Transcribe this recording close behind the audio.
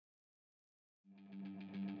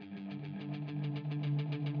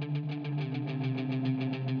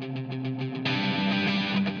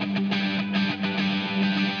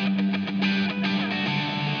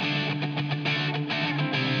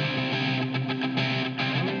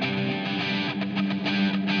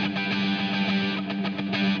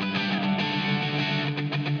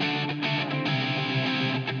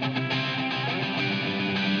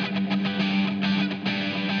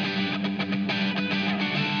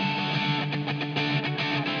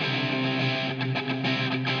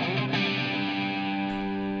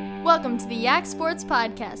Welcome to the Yak Sports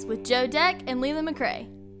Podcast with Joe Deck and Leland McCray.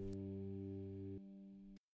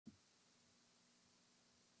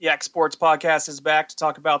 Yak Sports Podcast is back to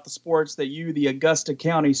talk about the sports that you, the Augusta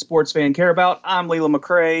County sports fan, care about. I'm Leland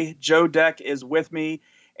McCray. Joe Deck is with me,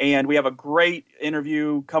 and we have a great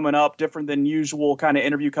interview coming up, different than usual kind of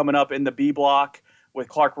interview coming up in the B block with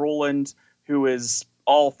Clark Rowland, who is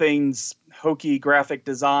all things Hokie graphic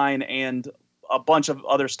design and a bunch of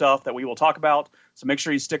other stuff that we will talk about. So make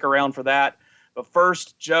sure you stick around for that. But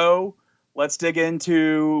first, Joe, let's dig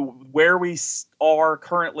into where we are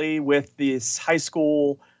currently with this high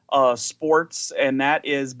school sports, and that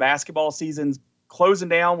is basketball season's closing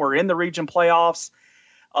down. We're in the region playoffs.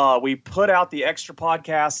 We put out the extra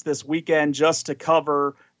podcast this weekend just to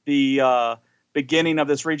cover the beginning of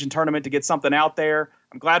this region tournament to get something out there.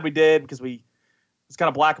 I'm glad we did because it's kind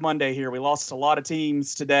of Black Monday here. We lost a lot of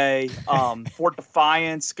teams today. Fort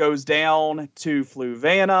Defiance goes down to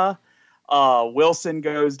Fluvanna. Wilson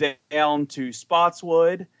goes down to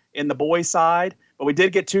Spotswood in the boys side. But we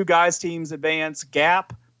did get two guys teams advance.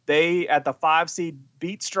 Gap, they at the 5 seed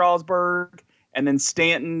beat Strasburg. And then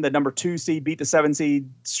Stanton, the number 2 seed, beat the 7 seed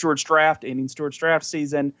Stewart's Draft, ending Stewart's Draft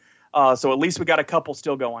season. So at least we got a couple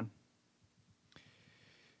still going.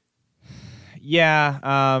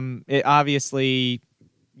 Yeah, it obviously,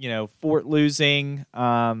 Fort losing,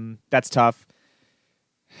 that's tough.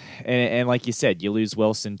 And like you said, you lose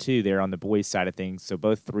Wilson too there on the boys side of things. So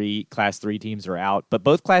both Class 3 teams are out, but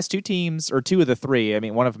both Class 2 teams, or two of the three, I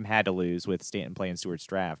mean, one of them had to lose with Stanton playing Stewart's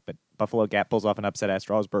Draft, but Buffalo Gap pulls off an upset at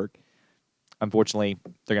Strasburg. Unfortunately,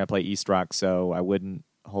 they're going to play East Rock, so I wouldn't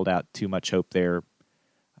hold out too much hope there,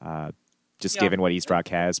 given what East Rock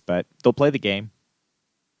has, but they'll play the game.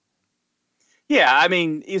 Yeah, I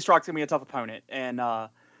mean, East Rock's going to be a tough opponent, and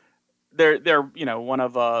they're one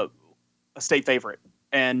of a state favorite.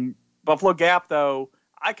 And Buffalo Gap, though,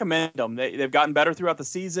 I commend them. They've gotten better throughout the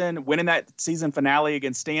season. Winning that season finale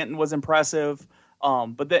against Stanton was impressive.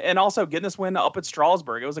 And also getting this win up at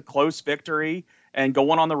Strasburg. It was a close victory, and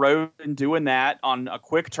going on the road and doing that on a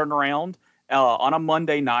quick turnaround on a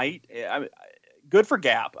Monday night. Good for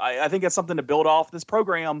Gap. I think it's something to build off. This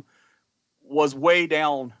program was way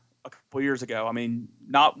down a couple years ago. I mean,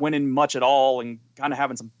 not winning much at all and kind of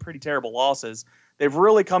having some pretty terrible losses. They've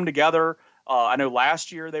really come together. I know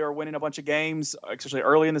last year they were winning a bunch of games, especially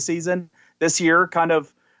early in the season. This year, kind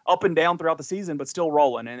of up and down throughout the season, but still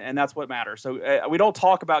rolling, and that's what matters. So we don't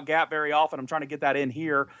talk about Gap very often. I'm trying to get that in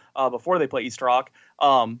here before they play East Rock.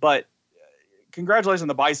 But congratulations on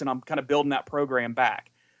the Bison on kind of building that program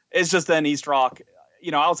back. It's just then East Rock,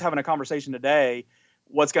 I was having a conversation today,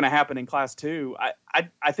 what's going to happen in Class 2.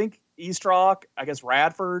 I think East Rock, I guess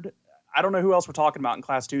Radford, I don't know who else we're talking about in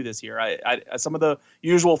Class 2 this year. Some of the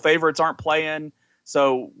usual favorites aren't playing,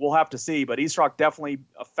 so we'll have to see. But East Rock definitely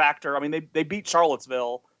a factor. I mean, they beat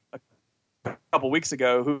Charlottesville a couple weeks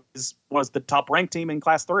ago, who was the top-ranked team in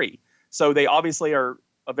Class 3. So they obviously are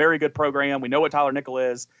a very good program. We know what Tyler Nickel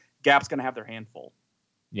is. Gap's going to have their hand full.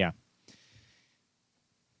 Yeah.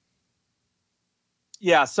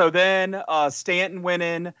 Yeah, so then Stanton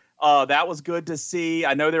winning. That was good to see.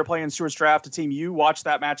 I know they're playing Stewart's Draft, a team you watched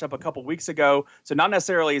that matchup a couple weeks ago, so not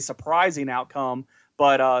necessarily a surprising outcome,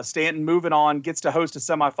 but Stanton moving on, gets to host a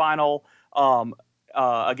semifinal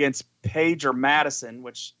against Page or Madison,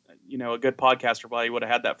 which, a good podcaster probably would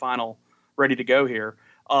have had that final ready to go here.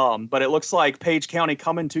 But it looks like Page County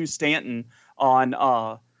coming to Stanton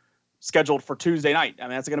on scheduled for Tuesday night. I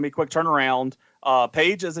mean, that's going to be a quick turnaround.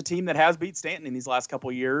 Page is a team that has beat Stanton in these last couple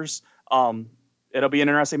of years. It'll be an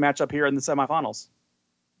interesting matchup here in the semifinals.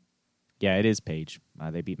 Yeah, it is Page.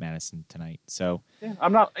 They beat Madison tonight. So yeah,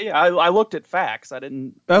 I looked at facts. I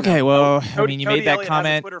didn't. Okay, well, Cody, you Cody made that Elliott comment.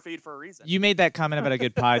 has a Twitter feed for a reason. You made that comment about a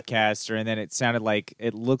good podcaster, and then it sounded like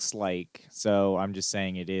it looks like. So I'm just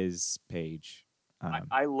saying it is Page.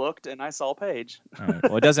 I looked and I saw Page. All right.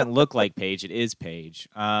 Well, it doesn't look like Page. It is Page.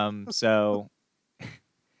 So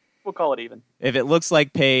we'll call it even. If it looks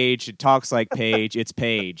like Page, it talks like Page, it's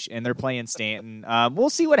Page, and they're playing Stanton.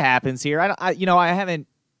 We'll see what happens here. I haven't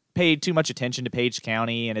paid too much attention to Page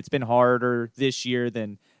County, and it's been harder this year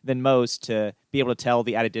than most to be able to tell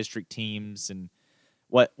the out of district teams and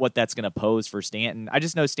what that's going to pose for Stanton. I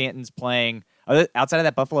just know Stanton's playing outside of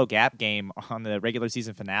that Buffalo Gap game on the regular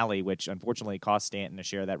season finale, which unfortunately cost Stanton a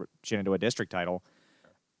share of that Shenandoah district title.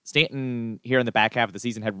 Stanton here in the back half of the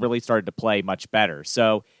season had really started to play much better.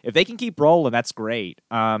 So if they can keep rolling, that's great.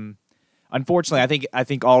 Unfortunately, I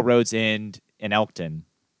think all roads end in Elkton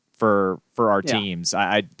for our teams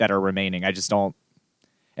that are remaining. I just don't,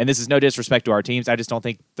 and this is no disrespect to our teams, I just don't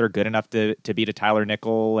think they're good enough to beat a Tyler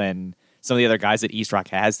Nickel and some of the other guys that East Rock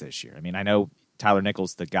has this year. I mean, I know Tyler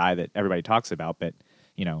Nichols, the guy that everybody talks about, but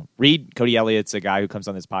read Cody Elliott's a guy who comes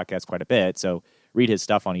on this podcast quite a bit, so read his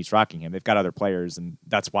stuff on East Rockingham. They've got other players, and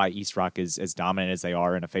that's why East Rock is as dominant as they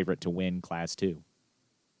are and a favorite to win Class 2.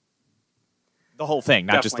 The whole thing,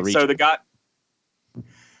 not just the region. So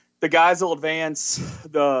the guys will advance.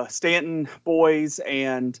 The Stanton boys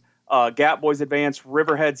and Gap boys advance.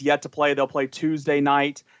 Riverhead's yet to play. They'll play Tuesday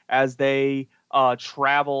night as they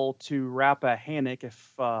travel to Rappahannock,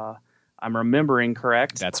 if I'm remembering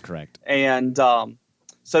correct. That's correct. And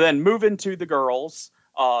so then moving to the girls.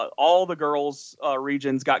 All the girls'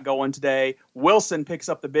 regions got going today. Wilson picks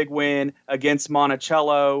up the big win against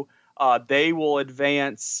Monticello. They will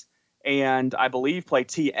advance and I believe play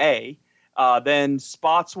TA. Then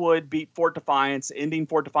Spotswood beat Fort Defiance, ending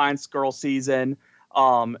Fort Defiance girls season.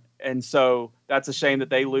 And so that's a shame that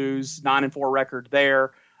they lose 9-4 record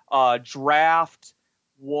there. Draft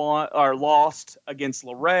lost against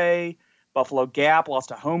Luray. Buffalo Gap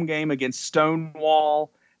lost a home game against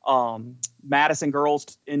Stonewall. Madison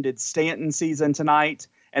girls ended Stanton season tonight.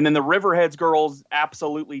 And then the Riverheads girls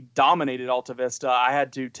absolutely dominated Alta Vista. I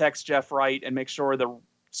had to text Jeff Wright and make sure the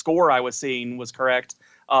score I was seeing was correct.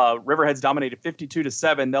 Riverheads dominated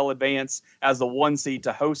 52-7. They'll advance as the 1 seed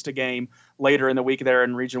to host a game later in the week there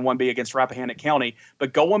in Region 1B against Rappahannock County.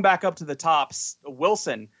 But going back up to the tops,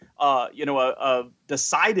 Wilson, a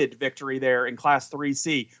decided victory there in Class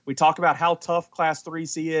 3C. We talk about how tough Class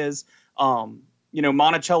 3C is.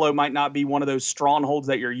 Monticello might not be one of those strongholds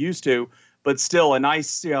that you're used to, but still a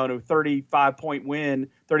nice, 35-point win,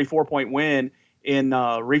 34-point win in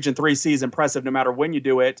Region 3C is impressive no matter when you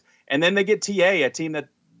do it. And then they get TA, a team that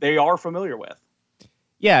they are familiar with.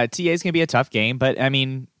 Yeah, TA is going to be a tough game, but I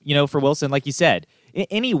mean, for Wilson, like you said,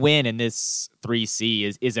 any win in this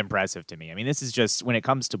 3C is impressive to me. I mean, this is just, when it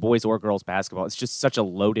comes to boys or girls basketball, it's just such a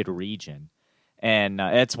loaded region. And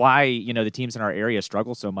that's why, the teams in our area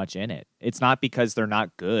struggle so much in it. It's not because they're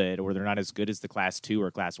not good or they're not as good as the Class 2 or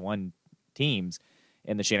Class 1 teams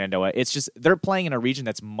in the Shenandoah. It's just they're playing in a region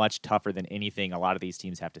that's much tougher than anything a lot of these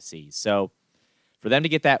teams have to see. So for them to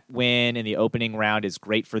get that win in the opening round is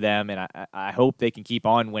great for them, and I hope they can keep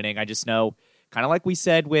on winning. I just know, kind of like we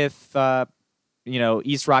said with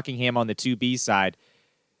East Rockingham on the 2B side,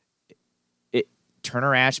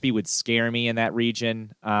 Turner Ashby would scare me in that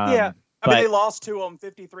region. Yeah. They lost to them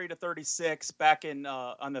 53-36 back in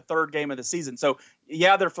on the third game of the season. So,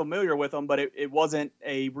 yeah, they're familiar with them, but it wasn't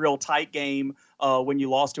a real tight game when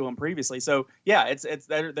you lost to them previously. So, yeah,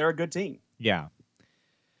 they're a good team. Yeah.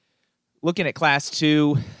 Looking at Class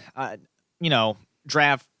 2,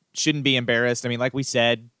 draft shouldn't be embarrassed. I mean, like we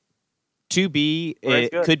said, 2B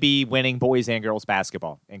it could be winning boys and girls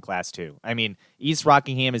basketball in Class 2. I mean, East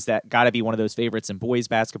Rockingham is got to be one of those favorites in boys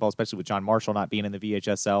basketball, especially with John Marshall not being in the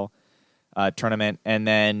VHSL tournament. And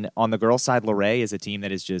then on the girls' side, Luray is a team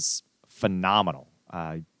that is just phenomenal.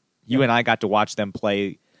 You and I got to watch them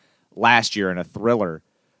play last year in a thriller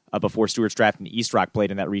before Stewart's Draft and East Rock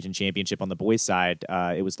played in that region championship on the boys' side.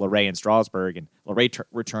 It was Luray and Strasburg, and Luray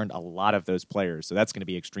returned a lot of those players, so that's going to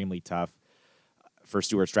be extremely tough for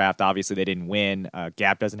Stewart's Draft. Obviously, they didn't win.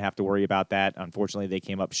 Gap doesn't have to worry about that. Unfortunately, they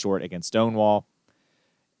came up short against Stonewall.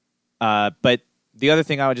 But the other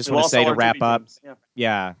thing I would just want to say to wrap up,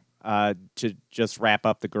 to just wrap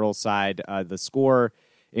up the girls' side, the score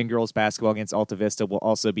in girls basketball against Alta Vista will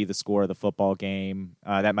also be the score of the football game.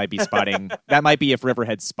 That might be spotting. That might be if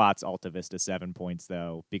Riverhead spots Alta Vista 7 points,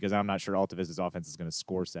 though, because I'm not sure Alta Vista's offense is going to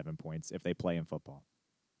score 7 points if they play in football.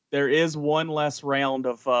 There is one less round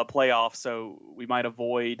of playoffs, so we might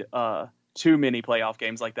avoid too many playoff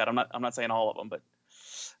games like that. I'm not saying all of them,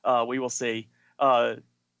 but we will see.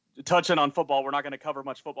 Touching on football, we're not going to cover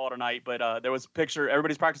much football tonight, but there was a picture.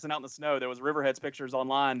 Everybody's practicing out in the snow. There was Riverhead's pictures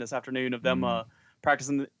online this afternoon of them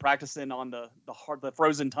practicing on the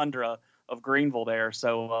frozen tundra of Greenville there.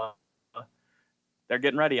 So they're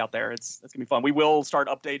getting ready out there. It's gonna be fun. We will start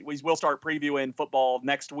previewing football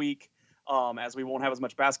next week, as we won't have as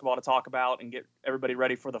much basketball to talk about and get everybody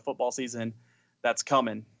ready for the football season that's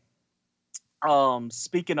coming.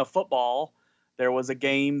 Speaking of football, there was a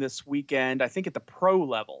game this weekend, I think at the pro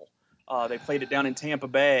level. They played it down in Tampa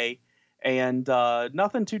Bay, and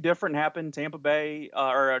nothing too different happened. Tampa Bay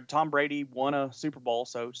Tom Brady won a Super Bowl,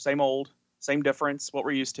 so same old, same difference, what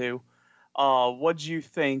we're used to. What'd you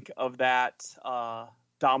think of that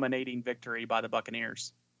dominating victory by the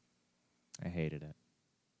Buccaneers? I hated it.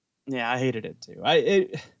 Yeah, I hated it too.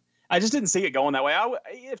 I just didn't see it going that way.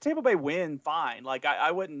 If Tampa Bay win, fine. Like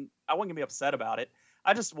I wouldn't gonna be upset about it.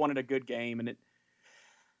 I just wanted a good game, and it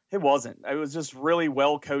wasn't. It was just really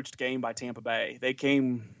well coached game by Tampa Bay. They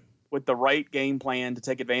came with the right game plan to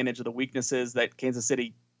take advantage of the weaknesses that Kansas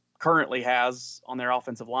City currently has on their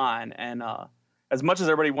offensive line. And as much as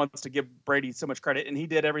everybody wants to give Brady so much credit, and he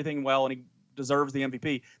did everything well and he deserves the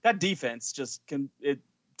MVP, that defense it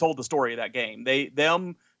told the story of that game.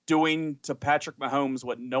 Them doing to Patrick Mahomes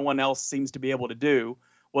what no one else seems to be able to do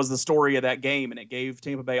was the story of that game, and it gave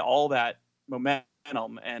Tampa Bay all that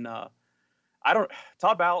momentum. And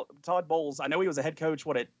Todd Bowles, I know he was a head coach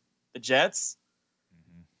at the Jets.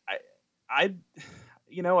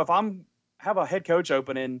 If I'm have a head coach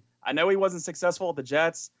opening, I know he wasn't successful at the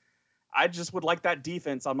Jets. I just would like that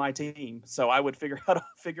defense on my team, so I would figure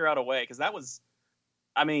out a way, because that was,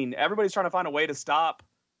 everybody's trying to find a way to stop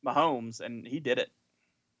Mahomes, and he did it.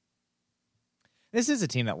 This is a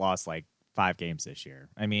team that lost like 5 games this year.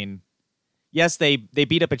 Yes, they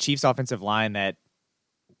beat up a Chiefs offensive line that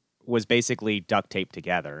was basically duct taped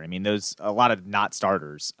together. There's a lot of not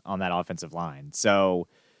starters on that offensive line. So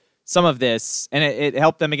some of this, and it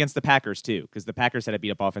helped them against the Packers too, because the Packers had a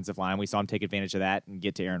beat up offensive line. We saw them take advantage of that and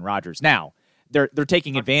get to Aaron Rodgers. Now they're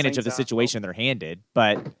taking advantage of the situation they're handed,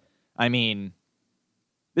 but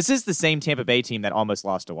this is the same Tampa Bay team that almost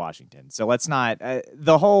lost to Washington. So let's not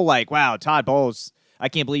the whole wow, Todd Bowles, I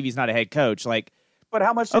can't believe he's not a head coach. But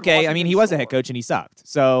how much? Okay, he was a head coach and he sucked.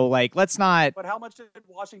 So let's not. But how much did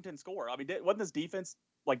Washington score? Wasn't this defense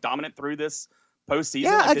dominant through this postseason?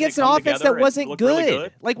 Yeah, against an offense that wasn't good. Really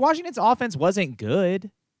good. Washington's offense wasn't good.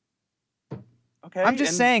 Okay, I'm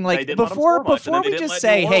just saying, before we just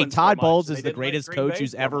say, hey, Todd Bowles is the greatest coach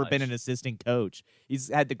who's ever been an assistant coach. He's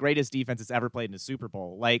had the greatest defense that's ever played in a Super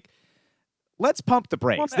Bowl. Let's pump the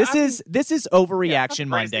brakes. This is overreaction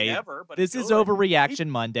Monday. This is overreaction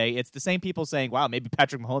Monday. It's the same people saying, wow, maybe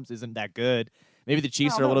Patrick Mahomes isn't that good. Maybe the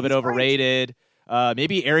Chiefs are a little bit overrated.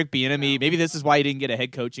 Maybe Eric Bieniemy. Maybe this is why he didn't get a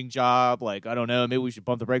head coaching job. I don't know. Maybe we should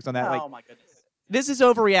pump the brakes on that. Oh, my goodness. This is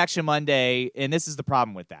overreaction Monday, and this is the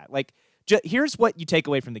problem with that. Here's what you take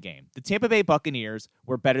away from the game. The Tampa Bay Buccaneers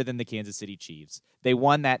were better than the Kansas City Chiefs. They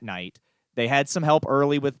won that night. They had some help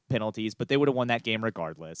early with penalties, but they would have won that game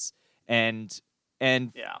regardless. And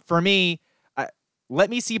for me, let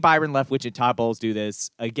me see Byron Leftwich and Todd Bowles do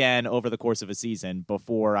this again over the course of a season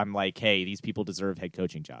before I'm like, hey, these people deserve head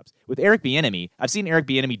coaching jobs. With Eric Bieniemy, I've seen Eric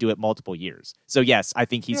Bieniemy do it multiple years. So, yes, I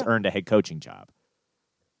think he's earned a head coaching job.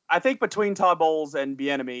 I think between Todd Bowles and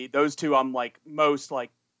Bieniemy, those two I'm most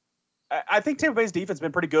I think Tampa Bay's defense has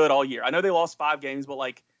been pretty good all year. I know they lost 5 games, but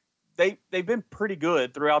they've been pretty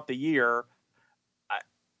good throughout the year.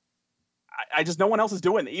 I just, no one else is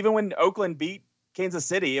doing it. Even when Oakland beat Kansas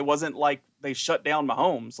City, it wasn't like they shut down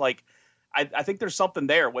Mahomes. I think there's something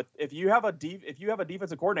there with if you have a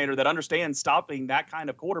defensive coordinator that understands stopping that kind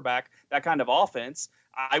of quarterback, that kind of offense.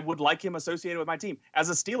 I would like him associated with my team. As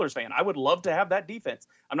a Steelers fan, I would love to have that defense.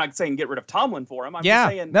 I'm not saying get rid of Tomlin for him. I'm just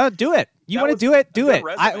saying, no, do it. You want to do it? Do it.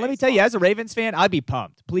 Let me tell you, as a Ravens fan, I'd be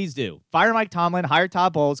pumped. Please do. Fire Mike Tomlin, hire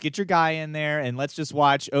Todd Bowles, get your guy in there, and let's just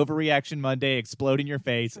watch Overreaction Monday explode in your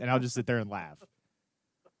face, and I'll just sit there and laugh.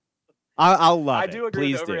 I'll love it. I do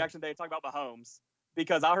agree Please with Overreaction Day. Talk about Mahomes,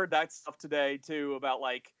 because I heard that stuff today too about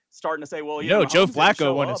starting to say, well, Joe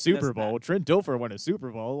Flacco won a Super Bowl. Trent Dilfer won a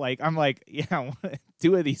Super Bowl. I'm like, yeah,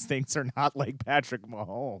 2 of these things are not like Patrick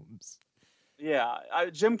Mahomes. Yeah,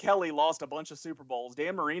 Jim Kelly lost a bunch of Super Bowls.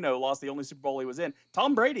 Dan Marino lost the only Super Bowl he was in.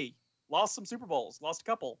 Tom Brady lost some Super Bowls, lost a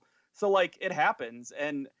couple. So it happens,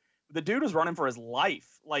 and the dude was running for his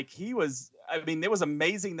life. He was. It was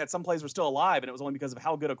amazing that some plays were still alive, and it was only because of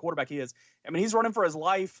how good a quarterback he is. He's running for his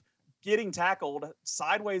life, getting tackled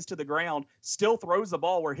sideways to the ground, still throws the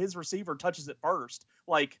ball where his receiver touches it first.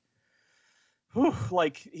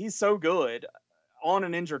 He's so good on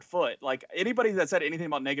an injured foot. Anybody that said anything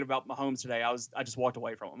negative about Mahomes today, I just walked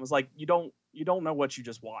away from him. It was you don't know what you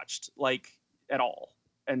just watched at all.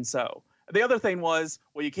 And so the other thing was,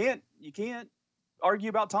 well, you can't argue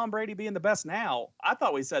about Tom Brady being the best now. I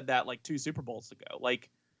thought we said that 2 Super Bowls ago.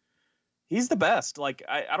 He's the best.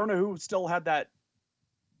 I don't know who still had that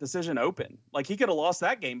decision open. He could have lost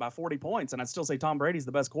that game by 40 points, and I'd still say Tom Brady's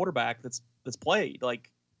the best quarterback that's played.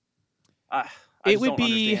 It would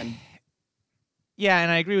be understand. Yeah,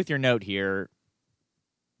 and I agree with your note here.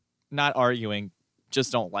 Not arguing,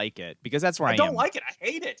 just don't like it, because that's where I am. I don't like it. I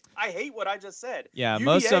hate it. I hate what I just said. Yeah, UVA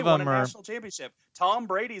most of won them a are national championship. Tom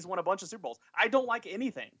Brady's won a bunch of Super Bowls. I don't like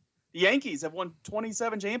anything. The Yankees have won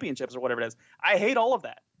 27 championships or whatever it is. I hate all of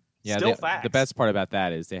that. Yeah, Still facts. The best part about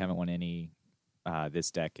that is they haven't won any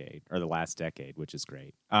this decade or the last decade, which is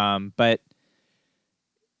great. But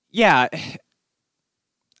yeah,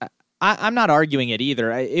 I'm not arguing it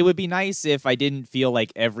either. It would be nice if I didn't feel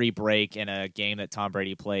like every break in a game that Tom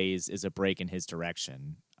Brady plays is a break in his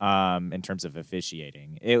direction in terms of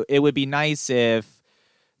officiating. It would be nice if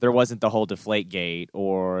there wasn't the whole Deflategate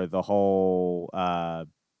or the whole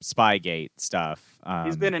Spygate stuff.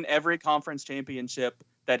 He's been in every conference championship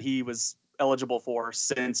that he was eligible for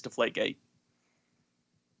since Deflategate.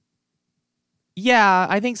 Yeah,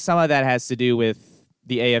 I think some of that has to do with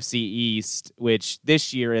the AFC East, which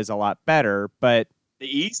this year is a lot better, but the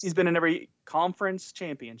East, he's been in every conference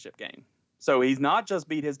championship game. So he's not just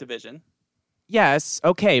beat his division. Yes,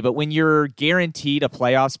 okay, but when you're guaranteed a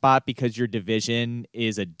playoff spot because your division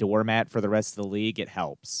is a doormat for the rest of the league, it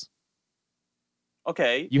helps.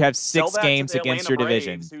 Okay. You have 6 games against your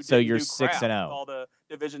division, so you're 6-0. All the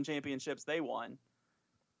division championships they won.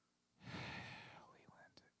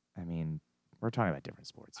 I mean, we're talking about different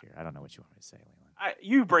sports here. I don't know what you want me to say, Leland.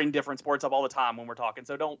 You bring different sports up all the time when we're talking,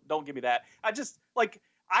 so don't give me that.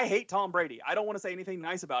 I hate Tom Brady. I don't want to say anything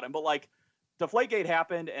nice about him, but Deflategate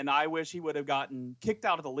happened, and I wish he would have gotten kicked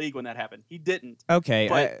out of the league when that happened. He didn't.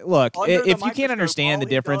 Okay, look, if you can't understand the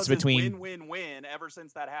difference between win ever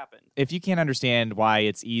since that happened. If you can't understand why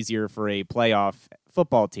it's easier for a playoff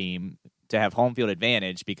football team to have home field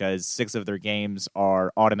advantage because 6 of their games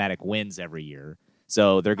are automatic wins every year,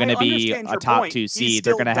 so they're going to be a top 2 seed.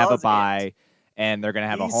 They're going to have a bye, and they're going to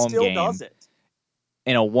have a home game. Does it.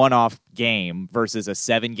 In a one-off game versus a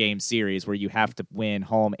 7-game series where you have to win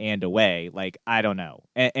home and away, I don't know.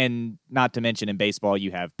 And not to mention in baseball, you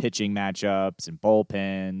have pitching matchups and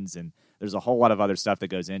bullpens, and there's a whole lot of other stuff that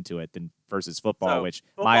goes into it than versus football, which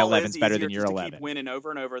my 11's better than your 11. Keep winning over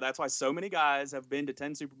and over. That's why so many guys have been to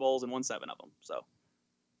 10 Super Bowls and won 7 of them. So,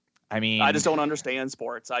 I mean, I just don't understand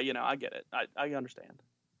sports. I get it. I understand.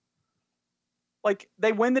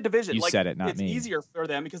 They win the division. You said it, not me. It's easier for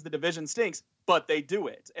them because the division stinks, but they do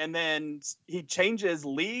it. And then he changes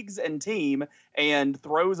leagues and team and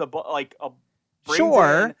throws a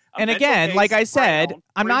sure. And again, like I said,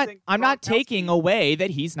 I'm not taking away that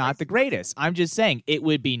he's not the greatest. I'm just saying it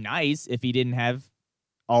would be nice if he didn't have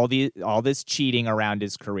all this cheating around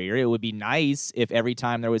his career. It would be nice if every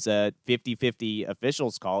time there was a 50-50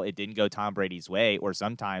 officials call, it didn't go Tom Brady's way, or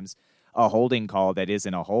sometimes a holding call that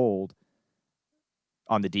isn't a hold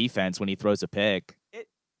on the defense when he throws a pick.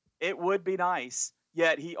 It would be nice,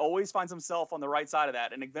 yet he always finds himself on the right side of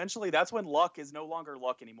that, and eventually that's when luck is no longer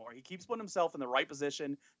luck anymore. He keeps putting himself in the right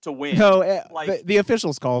position to win. No, the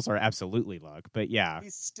officials' calls are absolutely luck, but yeah.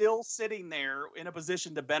 He's still sitting there in a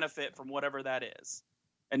position to benefit from whatever that is,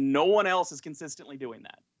 and no one else is consistently doing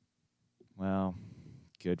that. Well,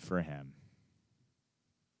 good for him.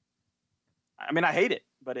 I mean, I hate it,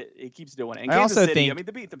 but it keeps doing it. And I Kansas also City, think, I mean,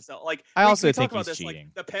 they beat themselves. I also think he's he's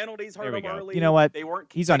cheating. The penalties hurt him early. You know what? They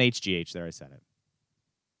weren't. He's on HGH there. I said it.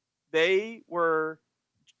 They were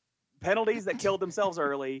penalties that killed themselves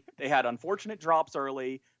early. They had unfortunate drops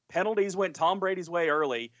early. Penalties went Tom Brady's way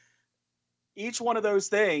early. Each one of those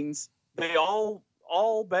things, they all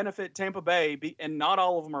benefit Tampa Bay, and not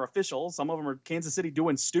all of them are official. Some of them are Kansas City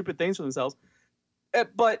doing stupid things for themselves.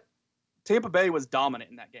 But Tampa Bay was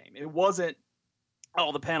dominant in that game. It wasn't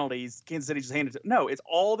all the penalties Kansas City just handed it. No, it's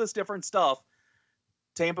all this different stuff.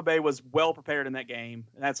 Tampa Bay was well prepared in that game,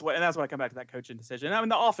 and that's what I come back to that coaching decision. I mean,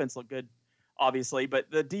 the offense looked good, obviously, but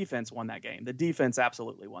the defense won that game. The defense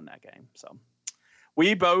absolutely won that game. So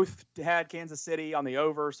we both had Kansas City on the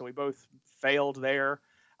over, so we both failed there.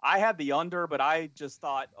 I had the under, but I just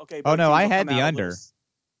thought, okay. Oh no, I had the under.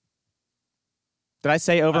 Did I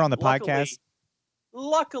say over on the podcast?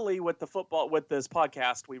 Luckily, with this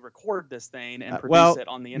podcast, we record this thing and produce it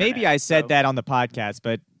on the internet. Maybe I said that on the podcast,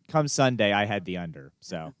 but come Sunday, I had the under.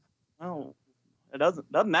 So, it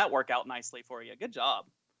doesn't that work out nicely for you? Good job.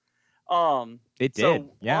 It did. So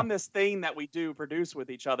yeah. On this thing that we do produce with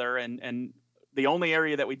each other, and the only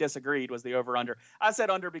area that we disagreed was the over under. I said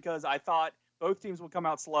under because I thought both teams would come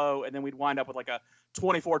out slow, and then we'd wind up with a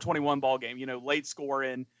 24-21 ball game. Late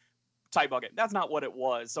scoring. Type ball game. That's not what it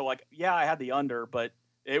was. So I had the under, but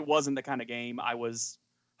it wasn't the kind of game I was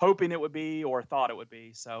hoping it would be or thought it would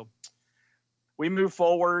be. So we move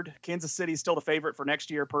forward. Kansas City's still the favorite for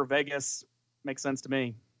next year per Vegas. Makes sense to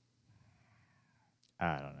me.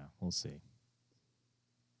 I don't know. We'll see.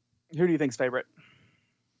 Who do you think's favorite?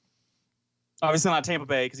 Obviously not Tampa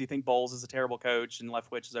Bay because you think Bowles is a terrible coach and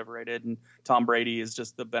Leftwich is overrated and Tom Brady is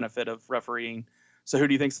just the benefit of refereeing. So who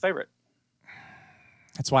do you think's the favorite?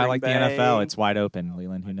 That's why I like the NFL. It's wide open,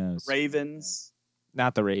 Leland. Who knows? Ravens.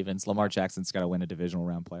 Not the Ravens. Lamar Jackson's got to win a divisional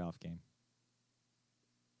round playoff game.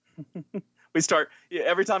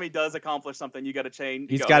 Every time he does accomplish something, you got to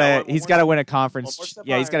change. He's got to win a conference.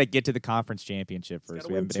 Yeah, he's got to get to the conference championship first.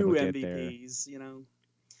 We haven't been able to get there.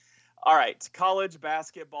 All right, college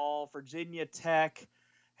basketball. Virginia Tech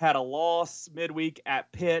had a loss midweek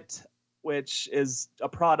at Pitt. which is a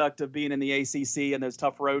product of being in the ACC and those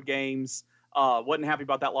tough road games. Wasn't happy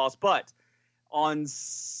about that loss, but on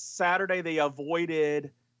Saturday they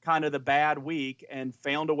avoided kind of the bad week and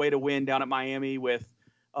found a way to win down at Miami with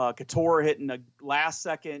Couture hitting a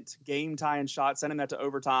last-second game-tying shot, sending that to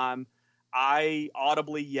overtime. I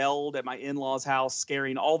audibly yelled at my in-laws' house,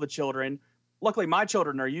 scaring all the children. Luckily, my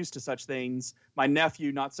children are used to such things. My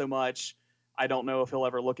nephew, not so much. I don't know if he'll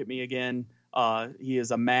ever look at me again. He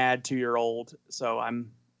is a mad 2-year-old, so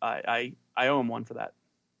I owe him one for that.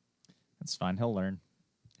 That's fine. He'll learn.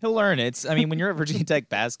 When you're a Virginia Tech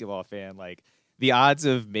basketball fan, like the odds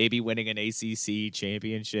of maybe winning an ACC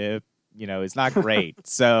championship, is not great.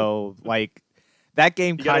 So like that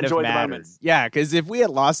game kind of mattered. Yeah, because if we had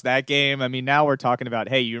lost that game, now we're talking about,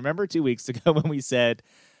 hey, you remember 2 weeks ago when we said,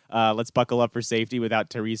 let's buckle up for safety without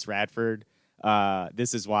Therese Radford?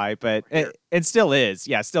 This is why. But it still is.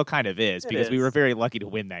 Yeah, still kind of is because we were very lucky to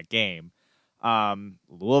win that game.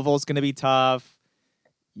 Louisville's going to be tough.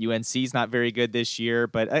 UNC's not very good this year.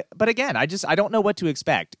 But again, I don't know what to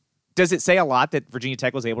expect. Does it say a lot that Virginia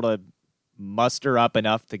Tech was able to muster up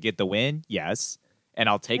enough to get the win? Yes. And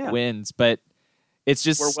I'll take wins, but it's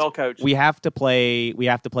just we're well coached. We have to play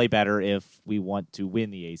better if we want to win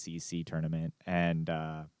the ACC tournament. And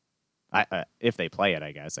if they play it,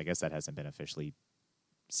 I guess that hasn't been officially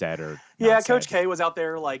said or Coach K was out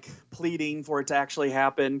there like pleading for it to actually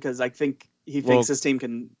happen because I think he thinks his team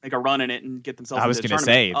can make a run in it and get themselves. I was going to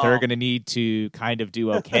say they're going to need to kind of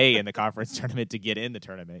do okay in the conference tournament to get in the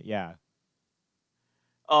tournament. Yeah.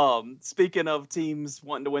 Speaking of teams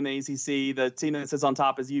wanting to win the ACC, the team that sits on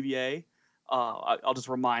top is UVA. I'll just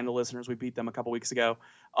remind the listeners we beat them a couple weeks ago.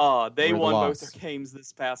 They won both their games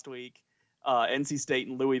this past week. NC State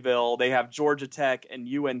and Louisville. They have Georgia Tech and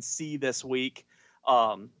UNC this week.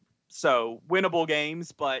 So winnable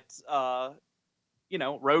games, but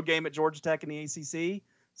road game at Georgia Tech in the ACC.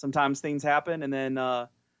 Sometimes things happen, and then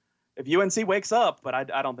if UNC wakes up, but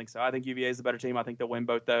I don't think so. I think UVA is the better team. I think they'll win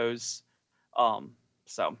both those.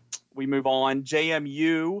 So we move on.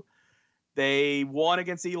 JMU, they won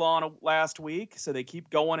against Elon last week, so they keep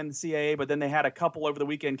going in the CAA, but then they had a couple over the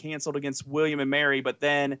weekend canceled against William and Mary. But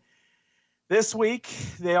then this week,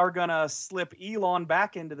 they are going to slip Elon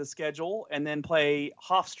back into the schedule and then play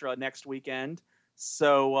Hofstra next weekend.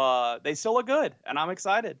 So they still look good, and I'm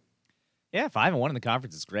excited. Yeah, 5-1 in the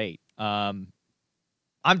conference is great. I'm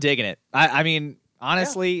digging it.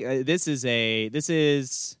 Honestly, this is.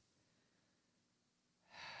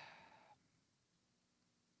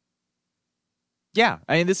 Yeah,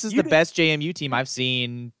 this is the best JMU team I've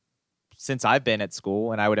seen since I've been at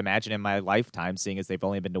school, and I would imagine in my lifetime, seeing as they've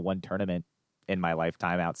only been to one tournament in my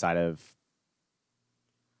lifetime outside of.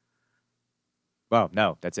 Well,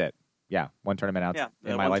 no, that's it. Yeah, one tournament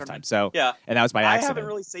in my lifetime. Tournament. So and that was by accident. I haven't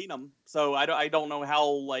really seen them, so I don't know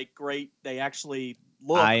how great they actually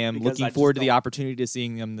look. I am looking forward to the opportunity to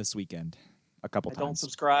seeing them this weekend a couple times. I don't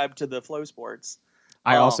subscribe to the Flow Sports.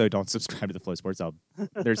 I also don't subscribe to the Flow Sports.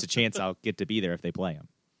 There's a chance I'll get to be there if they play them.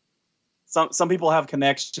 Some people have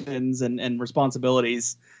connections and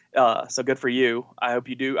responsibilities, so good for you. I hope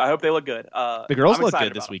you do. I hope they look good. The girls look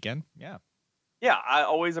good this weekend. Yeah. Yeah, I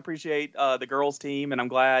always appreciate the girls team, and I'm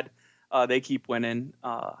glad they keep winning.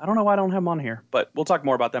 I don't know why I don't have them on here, but we'll talk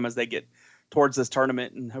more about them as they get towards this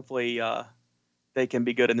tournament, and hopefully they can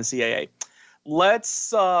be good in the CAA.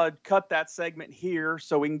 Let's cut that segment here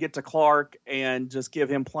so we can get to Clark and just give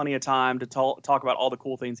him plenty of time to talk about all the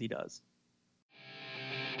cool things he does.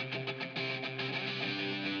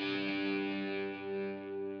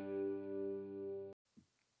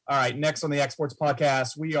 All right, next on the Exports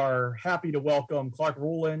Podcast, we are happy to welcome Clark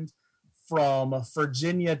Ruland from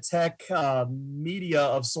Virginia Tech Media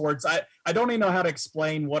of sorts. I don't even know how to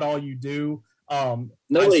explain what all you do.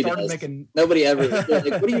 Nobody does. Nobody ever.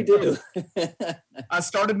 What do you do? I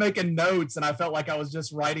started making notes, and I felt like I was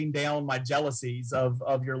just writing down my jealousies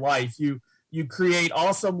of your life. You create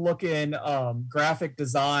awesome looking graphic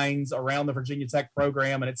designs around the Virginia Tech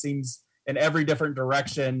program, and it seems in every different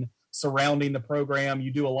direction surrounding the program.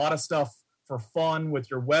 You do a lot of stuff for fun with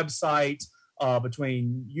your website,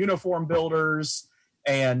 between uniform builders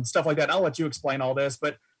and stuff like that. And I'll let you explain all this,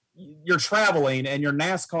 but your traveling and your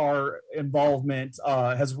NASCAR involvement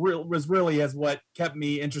was what kept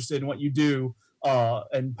me interested in what you do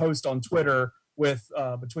and post on Twitter with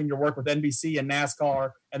between your work with NBC and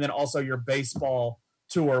NASCAR, and then also your baseball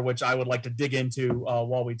tour, which I would like to dig into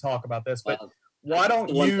while we talk about this. But why don't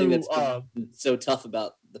you? One thing that's been so tough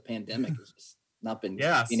about the pandemic is just not been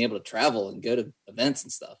being able to travel and go to events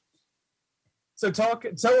and stuff. So tell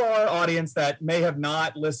our audience that may have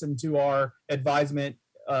not listened to our advisement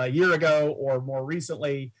a year ago or more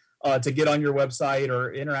recently, to get on your website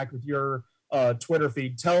or interact with your Twitter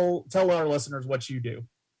feed, tell our listeners what you do.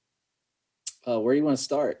 Where do you want to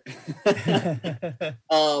start?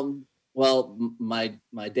 Well, my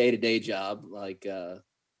day-to-day job, like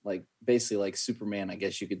basically like Superman, I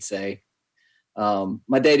guess you could say.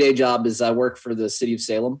 My day-to-day job is I work for the city of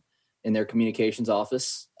Salem in their communications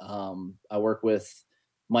office. I work with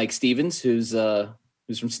Mike Stevens, who's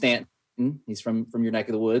from Stanton. He's from your neck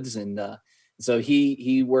of the woods, and so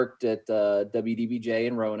he worked at WDBJ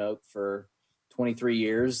in Roanoke for 23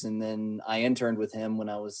 years, and then I interned with him when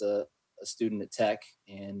I was a student at Tech,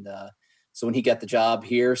 and so when he got the job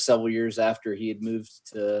here several years after he had moved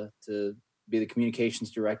to be the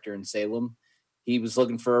communications director in Salem, he was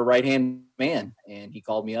looking for a right-hand man, and he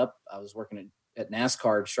called me up. I was working at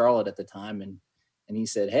NASCAR at Charlotte at the time, and he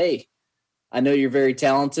said, "Hey, I know you're very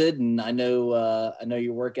talented, and I know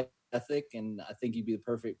your work ethic, and I think you'd be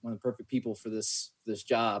one of the perfect people for this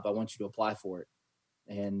job. I want you to apply for it."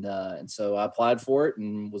 And so I applied for it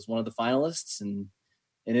and was one of the finalists, and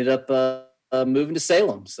ended up moving to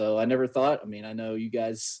Salem. So I never thought. I mean, I know you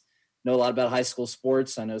guys know a lot about high school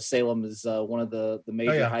sports. I know Salem is one of the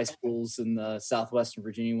major high schools in southwestern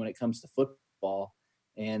Virginia when it comes to football.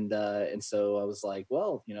 And so I was like,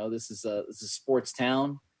 well, this is a sports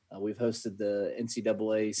town. We've hosted the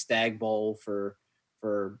NCAA Stag Bowl for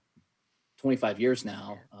 25 years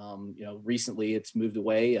now. Recently it's moved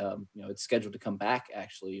away. It's scheduled to come back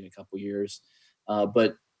actually in a couple of years.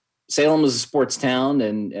 But Salem was a sports town,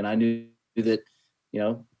 and I knew that,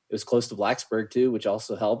 it was close to Blacksburg too, which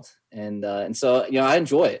also helped. And so, I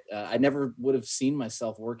enjoy it. I never would have seen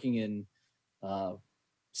myself working in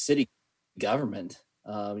city government.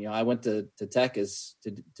 I went to Tech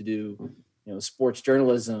to do, sports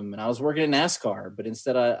journalism, and I was working in NASCAR, but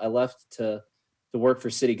instead I left to work for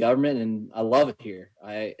city government, and I love it here.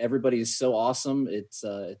 Everybody is so awesome. It's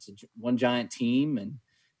one giant team, and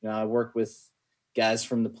I work with guys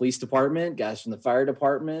from the police department, guys from the fire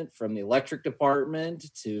department, from the electric department,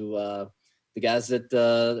 to the guys that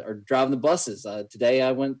are driving the buses. Today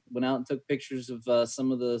I went out and took pictures of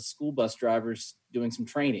some of the school bus drivers doing some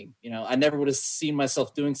training. I never would have seen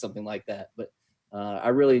myself doing something like that, but I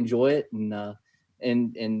really enjoy it,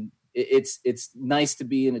 and it's nice to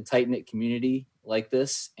be in a tight-knit community like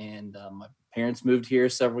this. And my parents moved here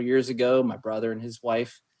several years ago. My brother and his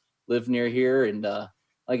wife live near here, and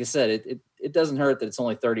like I said, it doesn't hurt that it's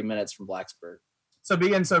only 30 minutes from Blacksburg. So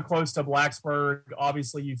being so close to Blacksburg,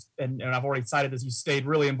 obviously you've, and I've already cited this, you stayed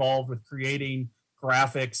really involved with creating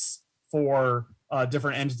graphics for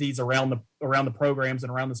different entities around the programs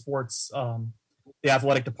and around the sports, the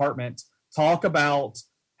athletic department. Talk about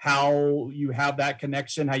how you have that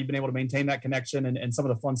connection, how you've been able to maintain that connection, and some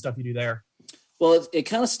of the fun stuff you do there. Well, it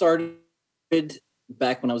kind of started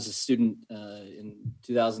back when I was a student in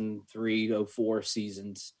 2003-04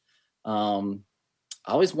 seasons. I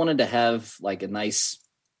always wanted to have like a nice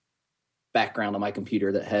background on my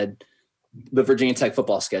computer that had the Virginia Tech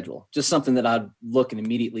football schedule, just something that I'd look and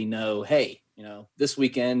immediately know, hey, this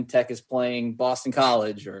weekend Tech is playing Boston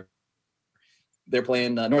College, or they're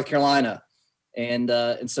playing North Carolina. And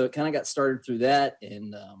so it kind of got started through that.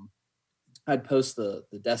 And I'd post the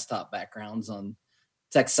desktop backgrounds on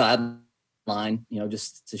Tech sideline,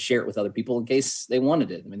 just to share it with other people in case they wanted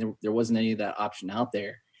it. I mean, there wasn't any of that option out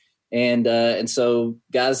there. And so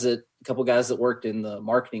a couple guys that worked in the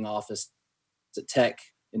marketing office at Tech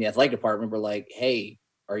in the athletic department were like, hey,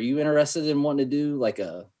 are you interested in wanting to do like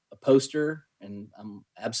a poster? And I'm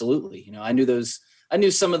absolutely, I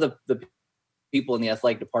knew some of the people in the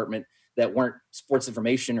athletic department that weren't sports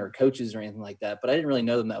information or coaches or anything like that, but I didn't really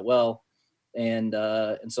know them that well. And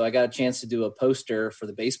so I got a chance to do a poster for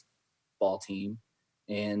the baseball team.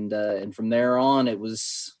 And from there on, it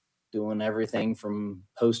was doing everything from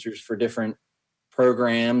posters for different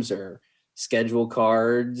programs or schedule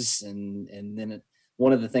cards. And then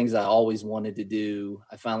one of the things I always wanted to do,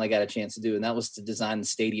 I finally got a chance to do, and that was to design the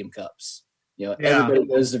stadium cups. Everybody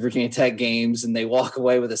goes to Virginia Tech games and they walk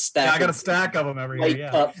away with a stack. Yeah, I got a stack of them every year.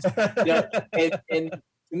 Cups. And to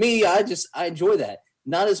me, I enjoy that.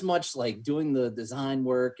 Not as much like doing the design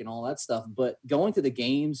work and all that stuff, but going to the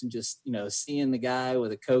games and just, seeing the guy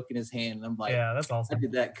with a Coke in his hand. And I'm like, yeah, that's awesome. I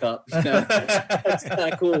did that cup. That's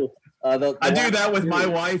kind of cool. I do that with my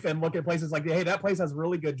wife and look at places like, hey, that place has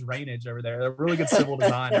really good drainage over there. They're really good civil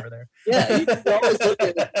design over there. Yeah, you can always look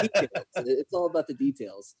at the details. It's all about the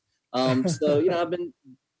details. So, I've been,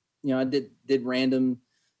 I did random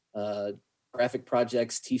graphic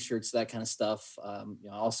projects, T-shirts, that kind of stuff. I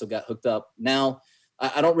also got hooked up. Now,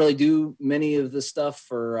 I don't really do many of the stuff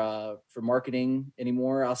for marketing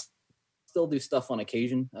anymore. I'll still do stuff on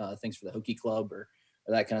occasion, things for the Hokie Club or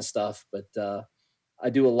that kind of stuff. But I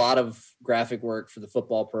do a lot of graphic work for the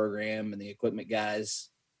football program and the equipment guys.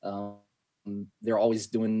 They're always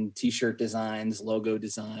doing T-shirt designs, logo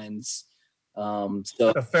designs. So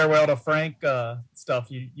the farewell to Frank stuff.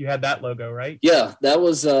 You had that logo, right? Yeah, that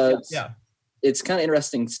was. Yeah. It's kind of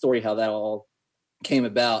interesting story how that all came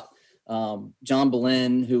about. John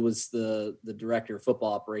Boleyn, who was the director of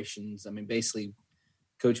football operations, I mean, basically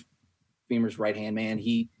Coach Beamer's right-hand man,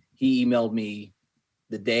 he emailed me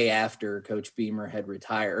the day after Coach Beamer had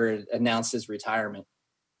retired or announced his retirement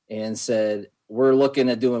and said, "We're looking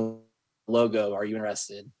at doing a logo. Are you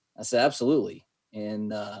interested?" I said, "Absolutely."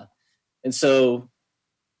 And so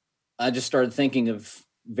I just started thinking of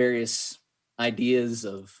various ideas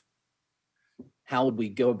of how would we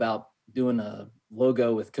go about doing a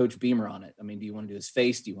logo with Coach Beamer on it. I mean, do you want to do his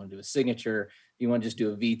face? Do you want to do a signature? Do you want to just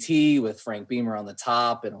do a VT with Frank Beamer on the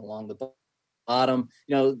top and along the bottom?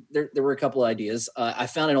 You know, there were a couple of ideas. I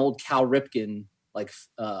found an old Cal Ripken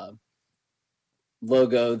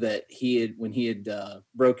logo that he had when he had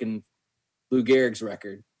broken Lou Gehrig's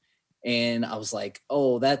record. And I was like,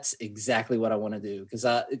 oh, that's exactly what I want to do. Because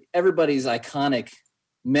everybody's iconic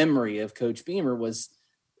memory of Coach Beamer was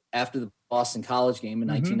after the Boston College game in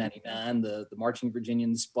 1999, the Marching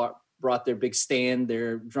Virginians brought their big stand,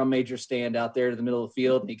 their drum major stand out there to the middle of the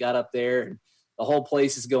field. And he got up there and the whole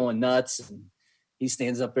place is going nuts. And he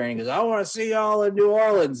stands up there and he goes, "I want to see y'all in New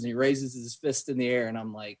Orleans." And he raises his fist in the air. And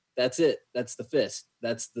I'm like, that's it. That's the fist.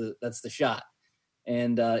 That's the shot.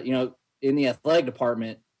 And, in the athletic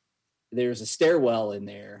department, there's a stairwell in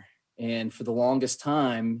there. And for the longest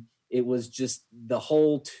time, it was just the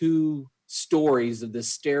whole 2 stories of this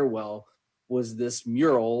stairwell was this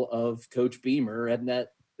mural of Coach Beamer in that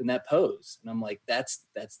pose. And I'm like, that's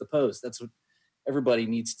the pose. That's what everybody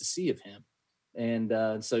needs to see of him.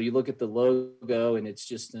 And so you look at the logo and it's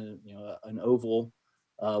just an oval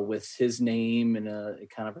with his name and a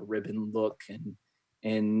kind of a ribbon look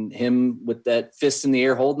and him with that fist in the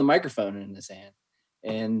air holding the microphone in his hand.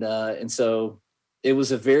 And so it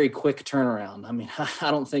was a very quick turnaround. I mean,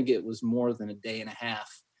 I don't think it was more than a day and a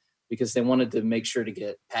half because they wanted to make sure to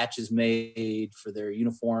get patches made for their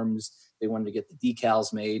uniforms. They wanted to get the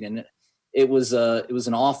decals made. And it was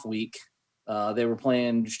an off week. They were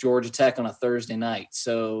playing Georgia Tech on a Thursday night.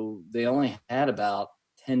 So they only had about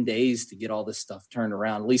 10 days to get all this stuff turned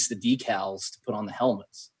around, at least the decals to put on the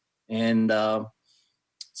helmets. And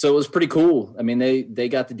so it was pretty cool. I mean, they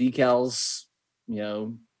got the decals,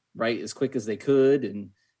 right as quick as they could.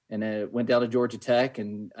 And it went down to Georgia Tech.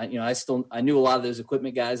 And, I knew a lot of those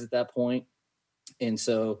equipment guys at that point. And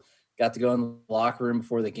so got to go in the locker room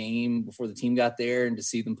before the game, before the team got there, and to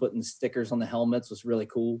see them putting stickers on the helmets was really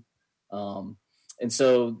cool. And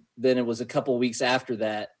so then it was a couple of weeks after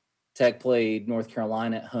that, Tech played North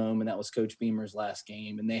Carolina at home, and that was Coach Beamer's last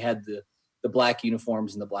game. And they had the black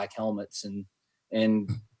uniforms and the black helmets. And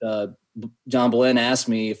John Boleyn asked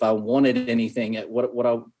me if I wanted anything at what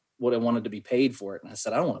I wanted to be paid for it. And I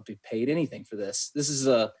said, I don't want to be paid anything for this. This is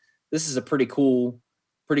a pretty cool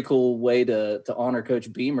way to honor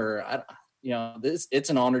Coach Beamer. It's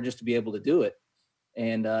an honor just to be able to do it.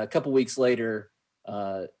 And a couple weeks later,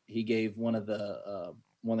 he gave one of the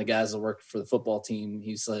guys that worked for the football team.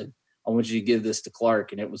 He said, "I want you to give this to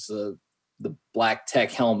Clark." And it was the black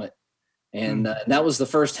Tech helmet. And that was the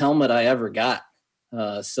first helmet I ever got.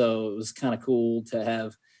 So it was kind of cool to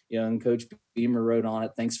have, and Coach Beamer wrote on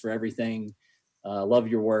it, "Thanks for everything. Love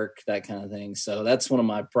your work," that kind of thing. So that's one of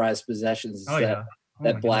my prized possessions,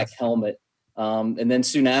 that black helmet. And then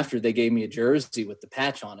soon after, they gave me a jersey with the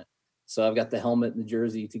patch on it. So I've got the helmet and the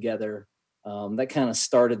jersey together. That kind of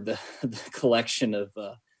started the collection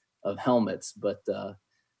of helmets. But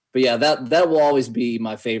yeah, that will always be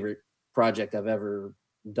my favorite project I've ever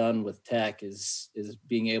done with Tech is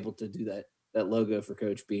being able to do that logo for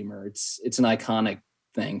Coach Beamer. It's an iconic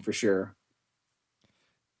thing for sure.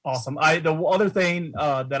 Awesome. The other thing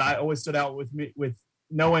that I always stood out with me with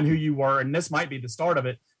knowing who you were, and this might be the start of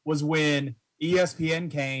it, was when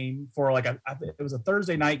ESPN came for it was a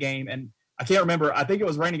Thursday night game, and I can't remember. I think it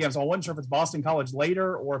was raining game, so I wasn't sure if it's Boston College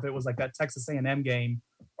later or if it was like that Texas A&M game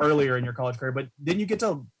earlier in your college career. But didn't you get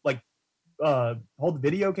to hold the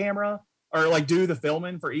video camera or do the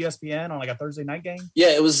filming for ESPN on a Thursday night game?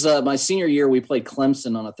 Yeah, it was my senior year. We played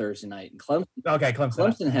Clemson on a Thursday night. And Clemson.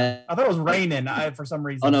 Clemson had. I thought it was raining for some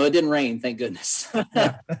reason. Oh no, it didn't rain. Thank goodness.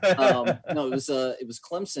 No, it was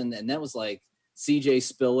Clemson, and that was C.J.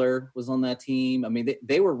 Spiller was on that team. I mean,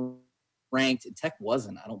 they were ranked. Tech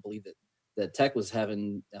wasn't. I don't believe that Tech was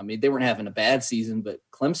having. I mean, they weren't having a bad season, but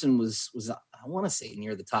Clemson was I want to say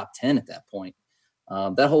near the top 10 at that point.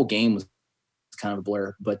 That whole game was kind of a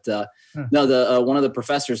blur. But no, the one of the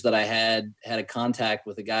professors that I had a contact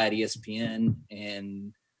with a guy at ESPN,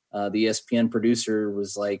 and the ESPN producer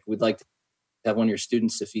was like, "We'd like to have one of your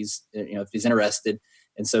students if he's interested."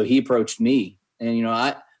 And so he approached me, and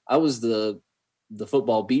I was the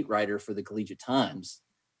football beat writer for the Collegiate Times.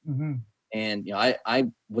 Mm-hmm. And,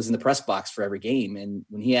 I was in the press box for every game. And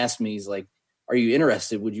when he asked me, he's like, "Are you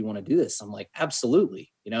interested? Would you want to do this?" I'm like,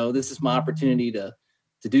 "Absolutely. This is my opportunity to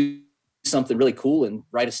do something really cool and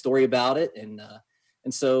write a story about it." And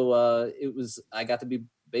so I got to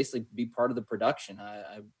be part of the production.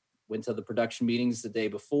 I went to the production meetings the day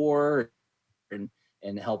before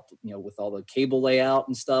and helped, with all the cable layout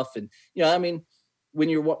and stuff. And, when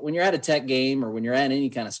you're at a Tech game or when you're at any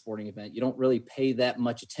kind of sporting event, you don't really pay that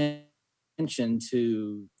much attention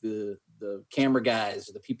to the camera guys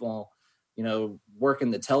or the people, working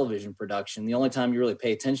the television production. The only time you really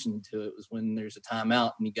pay attention to it was when there's a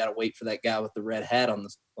timeout and you got to wait for that guy with the red hat on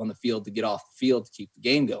the field to get off the field to keep the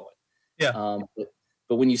game going. Yeah.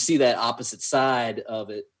 But when you see that opposite side of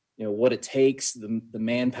it, what it takes, the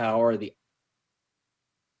manpower, the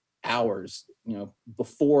hours,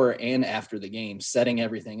 before and after the game, setting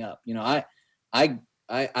everything up.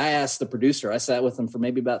 I asked the producer, I sat with him for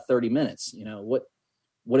maybe about 30 minutes,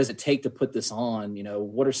 what does it take to put this on?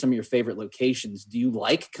 What are some of your favorite locations? Do you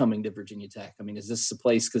like coming to Virginia Tech? I mean, is this a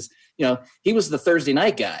place? Because, he was the Thursday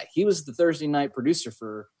night guy. He was the Thursday night producer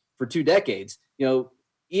for 2 decades.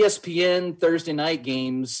 ESPN Thursday night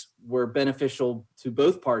games were beneficial to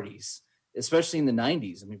both parties, especially in the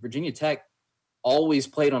 90s. I mean, Virginia Tech always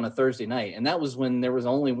played on a Thursday night, and that was when there was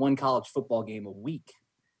only one college football game a week.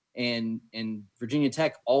 And Virginia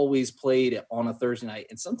Tech always played on a Thursday night,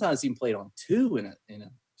 and sometimes even played on 2 in a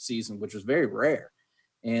season, which was very rare.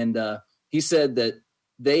 And he said that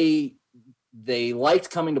they liked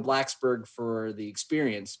coming to Blacksburg for the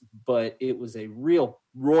experience, but it was a real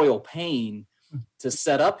royal pain to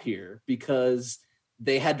set up here because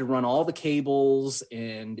they had to run all the cables,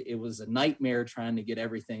 and it was a nightmare trying to get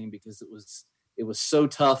everything because it was so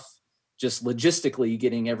tough just logistically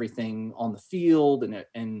getting everything on the field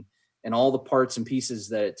and all the parts and pieces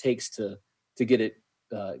that it takes to get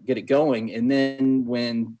it going. And then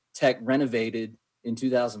when Tech renovated in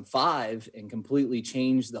 2005 and completely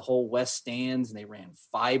changed the whole West Stands, and they ran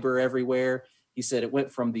fiber everywhere, he said it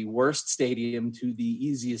went from the worst stadium to the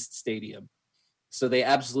easiest stadium. So they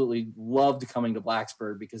absolutely loved coming to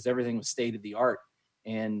Blacksburg because everything was state of the art,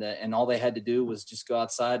 and all they had to do was just go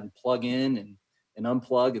outside and plug in and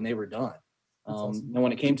unplug, and they were done. Awesome. And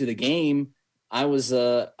when it came to the game, I was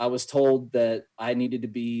told that I needed to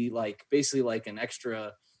be basically like an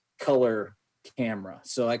extra color camera,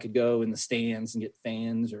 so I could go in the stands and get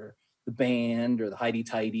fans or the band or the Heidi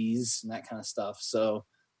Tidies and that kind of stuff. So,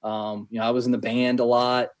 I was in the band a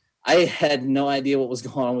lot. I had no idea what was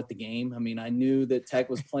going on with the game. I mean, I knew that Tech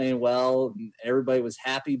was playing well and everybody was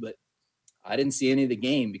happy, but I didn't see any of the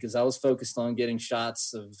game because I was focused on getting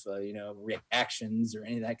shots of, reactions or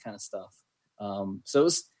any of that kind of stuff. So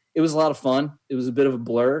it was a lot of fun. It was a bit of a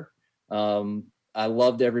blur. I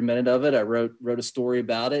loved every minute of it. I wrote a story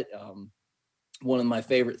about it. One of my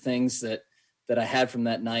favorite things that I had from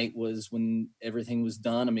that night was when everything was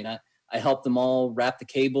done. I mean, I helped them all wrap the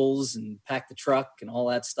cables and pack the truck and all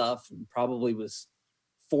that stuff, and probably was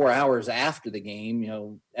 4 hours after the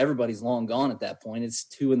game. Everybody's long gone at that point. It's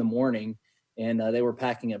 2 a.m. And they were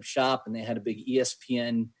packing up shop, and they had a big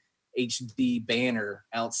ESPN HD banner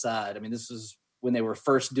outside. I mean, this was when they were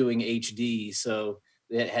first doing HD. So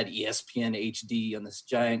they had ESPN HD on this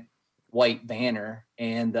giant white banner.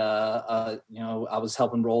 And, I was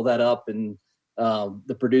helping roll that up, and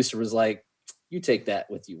the producer was like, "You take that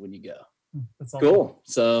with you when you go." That's awesome. Cool.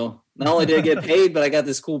 So not only did I get paid, but I got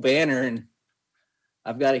this cool banner, and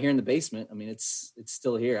I've got it here in the basement. I mean, it's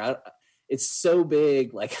still here. It's so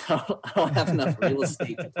big, I don't have enough real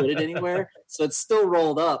estate to put it anywhere. So it's still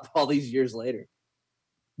rolled up all these years later.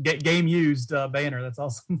 Game used banner. That's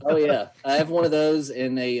awesome. Oh yeah, I have one of those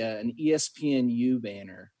and an ESPNU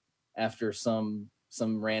banner after some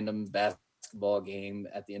random basketball game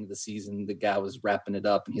at the end of the season. The guy was wrapping it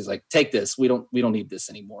up, and he's like, "Take this. We don't need this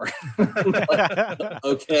anymore."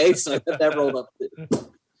 Okay, so I got that rolled up too.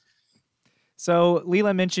 So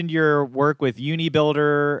Leland mentioned your work with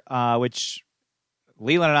UniBuilder, which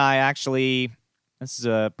Leland and I actually, this is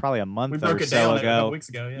probably a month or so ago. A couple weeks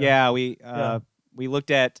ago. Yeah, we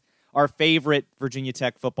looked at our favorite Virginia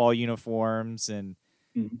Tech football uniforms, and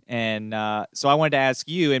so I wanted to ask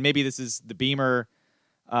you, and maybe this is the Beamer,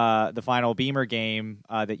 the final Beamer game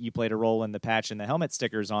that you played a role in the patch and the helmet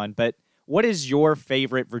stickers on. But what is your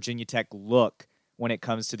favorite Virginia Tech look when it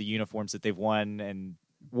comes to the uniforms that they've won and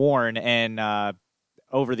worn and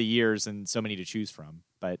over the years and so many to choose from.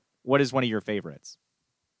 But what is one of your favorites?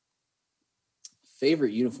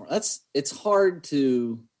 Favorite uniform? It's hard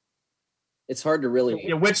to really.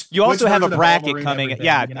 Yeah, you also which have a version of bracket All-Marine coming. everything,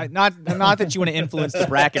 Yeah, you know? not that you want to influence the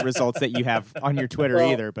bracket results that you have on your Twitter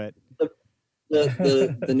Well, either, but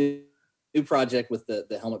the new project with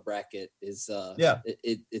the helmet bracket is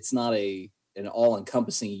it's not an all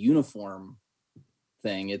encompassing uniform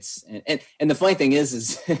thing. It's and the funny thing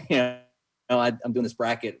is I'm doing this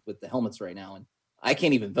bracket with the helmets right now, and I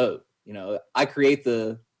can't even vote. I create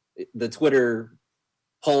the Twitter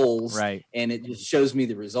polls, right, and it just shows me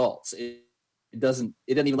the results. It doesn't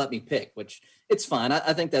even let me pick, which it's fine.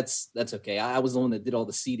 I think that's okay. I was the one that did all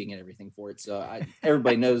the seeding and everything for it, so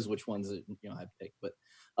everybody knows which ones that I picked. But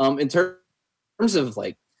in terms of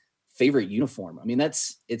like favorite uniform, I mean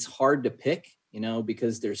it's hard to pick,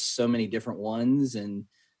 because there's so many different ones and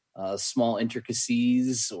small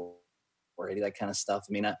intricacies or any of that kind of stuff.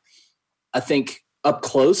 I mean, I think up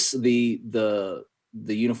close the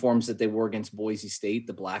uniforms that they wore against Boise State,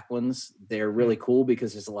 the black ones, they're really cool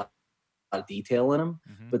because there's a lot of detail in them,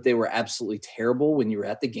 but they were absolutely terrible when you were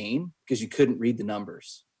at the game because you couldn't read the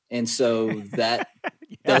numbers. And so that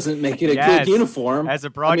doesn't make it a good uniform. As a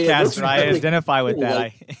broadcaster, I really identify with cool.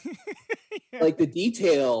 that. Like the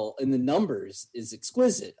detail in the numbers is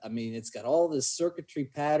exquisite. I mean, it's got all this circuitry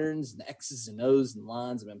patterns and X's and O's and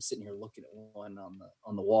lines. I mean, I'm sitting here looking at one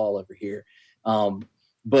on the wall over here.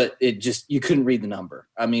 But it just, you couldn't read the number.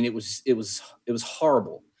 I mean, it was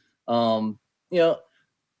horrible.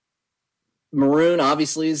 Maroon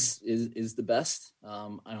obviously is the best.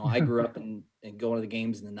 I know I grew up and going to the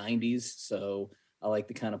games in the 90s, so I like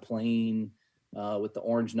the kind of plain with the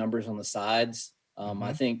orange numbers on the sides.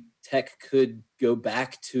 I think Tech could go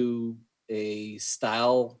back to a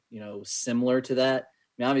style, similar to that.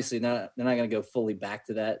 I mean, obviously they're not going to go fully back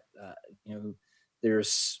to that.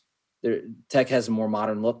 Tech has a more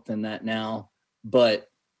modern look than that now, but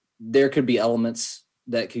there could be elements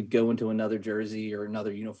that could go into another jersey or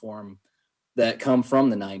another uniform that come from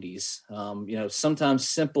the 90s. Sometimes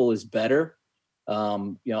simple is better.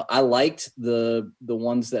 I liked the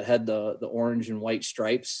ones that had the orange and white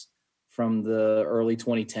stripes from the early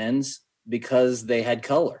 2010s because they had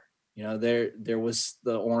color. There was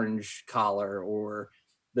the orange collar or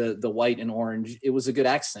the white and orange. It was a good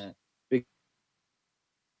accent because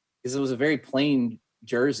it was a very plain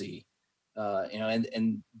jersey,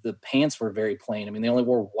 and the pants were very plain. I mean, they only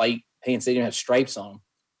wore white pants. They didn't have stripes on them.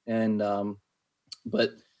 And,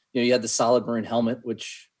 but you had the solid maroon helmet,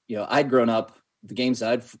 which, I'd grown up, the games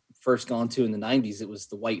that I'd first gone to in the 90s, it was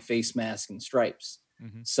the white face mask and stripes.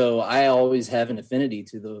 So I always have an affinity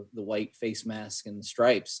to the white face mask and the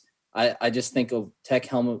stripes. I just think of Tech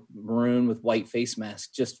helmet maroon with white face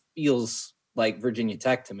mask just feels like Virginia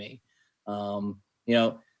Tech to me.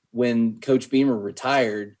 When Coach Beamer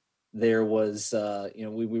retired, there was,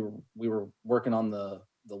 we were working on the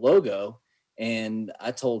logo, and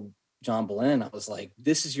I told John Boleyn, I was like,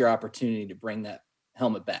 this is your opportunity to bring that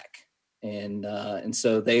helmet back. And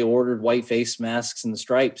so they ordered white face masks and the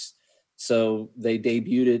stripes. So they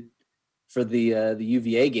debuted it for the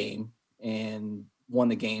UVA game and won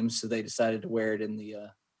the game. So they decided to wear it in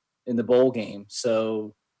the bowl game.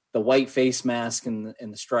 So the white face mask and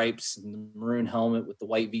the stripes and the maroon helmet with the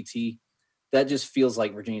white VT, that just feels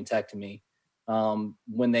like Virginia Tech to me.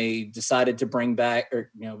 When they decided to bring back,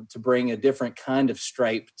 or to bring a different kind of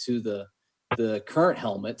stripe to the current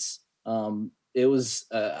helmets, it was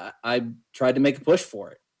I tried to make a push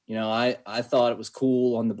for it. I thought it was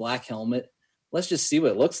cool on the black helmet. Let's just see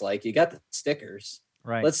what it looks like. You got the stickers,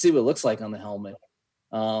 right? Let's see what it looks like on the helmet.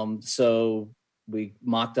 So we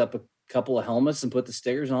mocked up a couple of helmets and put the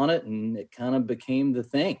stickers on it, and it kind of became the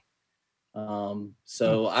thing.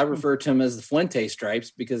 So I refer to them as the Fuente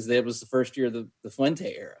stripes because that was the first year of the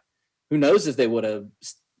Fuente era. Who knows if they would have,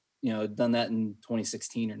 done that in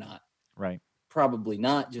 2016 or not? Right. Probably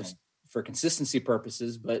not, just for consistency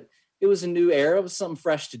purposes, but it was a new era. It was something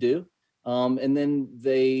fresh to do. And then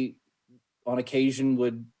they, on occasion,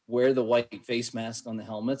 would wear the white face mask on the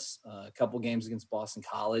helmets. A couple games against Boston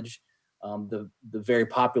College, the very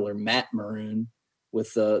popular matte maroon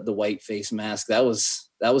with the white face mask. That was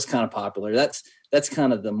kind of popular. That's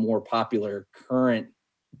kind of the more popular current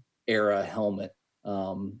era helmet.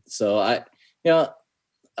 So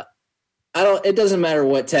it doesn't matter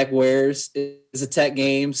what Tech wears. It's a Tech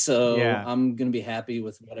game. So yeah. I'm going to be happy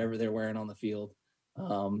with whatever they're wearing on the field.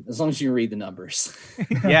 As long as you read the numbers.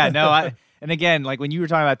 Yeah, no, and again, like when you were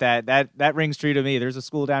talking about that rings true to me. There's a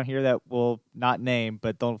school down here that will not name,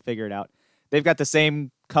 but don't figure it out. They've got the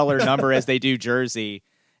same color number as they do jersey.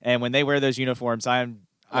 And when they wear those uniforms, I'm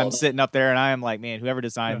I'm sitting up there and I am like, man, whoever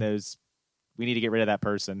designed those, we need to get rid of that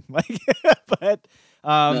person. Like, but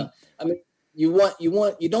I mean,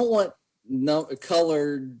 you don't want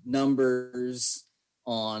colored numbers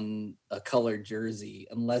on a colored jersey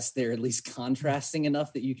unless they're at least contrasting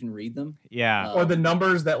enough that you can read them. Yeah. Or the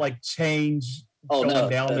numbers that like change. Oh no!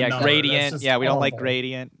 Down yeah, number. gradient. Yeah, we don't like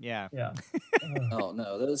gradient. Yeah. Yeah. Oh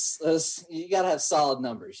no, those you gotta have solid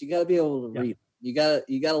numbers. You gotta be able to read. You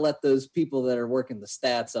gotta let those people that are working the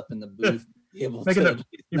stats up in the booth be able to.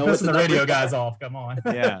 You're pissing the radio guys off. Come on.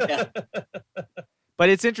 Yeah. But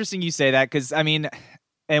it's interesting you say that because I mean,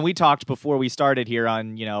 and we talked before we started here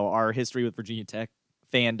on our history with Virginia Tech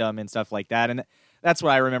fandom and stuff like that, and that's what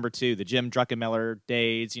I remember too. The Jim Druckenmiller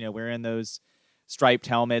days. Wearing those striped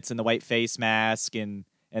helmets and the white face mask and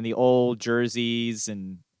the old jerseys,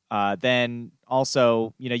 and then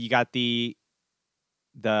also you got the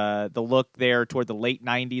look there toward the late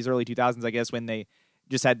 90s, early 2000s, I guess, when they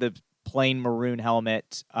just had the plain maroon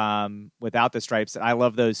helmet without the stripes. I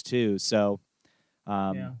love those too. So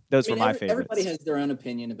those were my favorites. Everybody has their own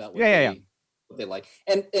opinion about what they like,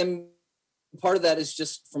 and part of that is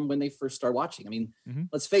just from when they first started watching. I mean,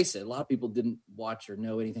 let's face it, a lot of people didn't watch or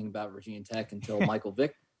know anything about Virginia Tech until Michael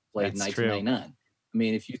Vick played in 1999. True. I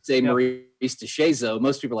mean, if you say Maurice DeShazo,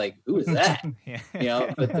 most people are like, who is that?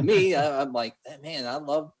 But to me, I'm like, man, I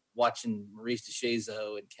love watching Maurice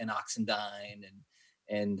DeShazo and Ken Oxendine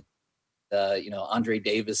and Andre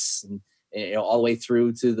Davis and all the way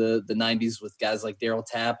through to the 90s with guys like Daryl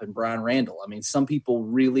Tapp and Brian Randall. I mean, some people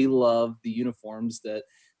really love the uniforms that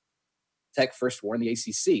Tech first wore in the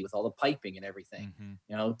ACC with all the piping and everything.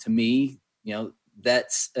 To me,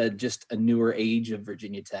 that's just a newer age of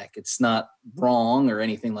Virginia Tech. It's not wrong or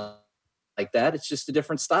anything like that. It's just a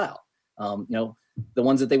different style. The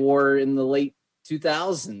ones that they wore in the late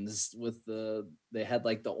 2000s with they had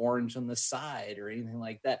like the orange on the side or anything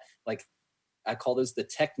like that. Like I call those the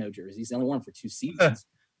techno jerseys. They only wore them for 2 seasons,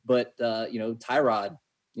 but Tyrod,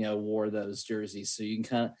 wore those jerseys. So you can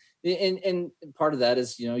kind of, and part of that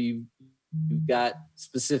is, you've got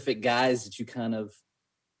specific guys that you kind of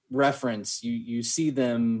reference. You see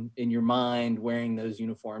them in your mind wearing those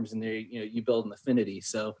uniforms, and they, you build an affinity.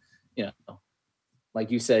 So,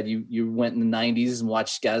 like you said, you went in the 90s and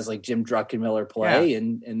watched guys like Jim Druckenmiller play,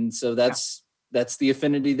 and so that's the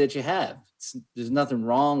affinity that you have. There's nothing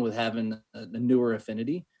wrong with having a newer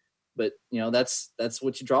affinity, but that's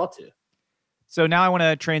what you draw to. So now I want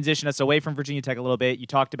to transition us away from Virginia Tech a little bit. You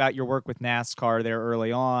talked about your work with NASCAR there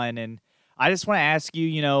early on, and I just want to ask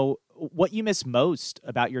you, what you miss most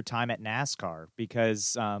about your time at NASCAR,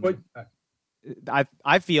 because I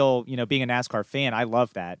feel, being a NASCAR fan, I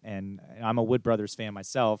love that, and I'm a Wood Brothers fan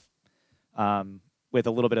myself, with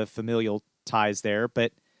a little bit of familial ties there,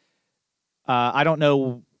 but I don't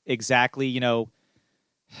know exactly,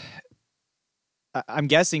 I'm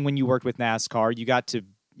guessing when you worked with NASCAR, you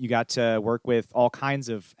got to work with all kinds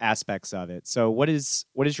of aspects of it. So what is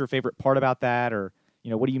your favorite part about that, or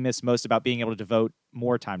what do you miss most about being able to devote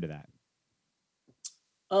more time to that?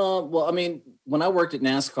 Well, I mean, when I worked at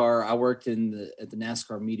NASCAR, I worked at the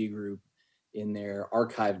NASCAR Media Group in their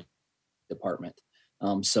archive department.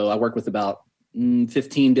 So I worked with about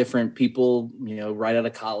 15 different people, right out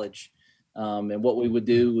of college. And what we would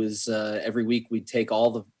do was every week we'd take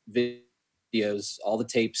all the videos, all the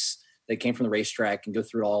tapes that came from the racetrack, and go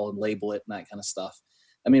through it all and label it and that kind of stuff.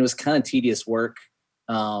 I mean, it was kind of tedious work.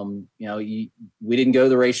 We didn't go to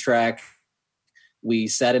the racetrack. We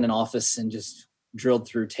sat in an office and just drilled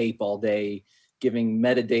through tape all day, giving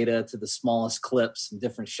metadata to the smallest clips and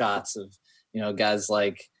different shots of, guys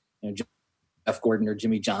like, Jeff Gordon or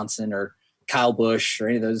Jimmy Johnson or Kyle Busch or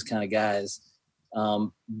any of those kind of guys.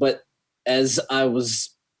 But as I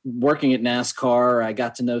was working at NASCAR, I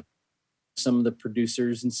got to know some of the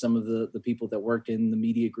producers and some of the people that worked in the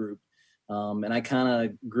media group. And I kind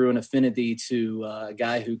of grew an affinity to a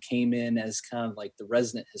guy who came in as kind of like the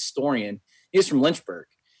resident historian. He was from Lynchburg.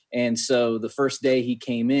 And so the first day he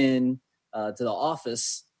came in to the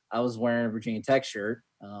office, I was wearing a Virginia Tech shirt.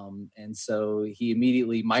 And so he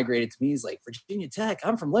immediately migrated to me. He's like, Virginia Tech,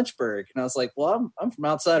 I'm from Lynchburg. And I was like, well, I'm from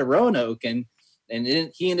outside of Roanoke. And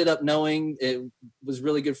he ended up knowing, it was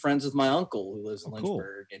really good friends with my uncle who lives in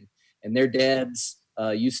Lynchburg. Cool. And their dads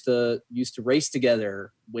used to race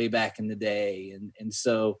together way back in the day. And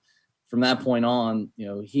so from that point on,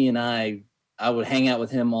 he and I would hang out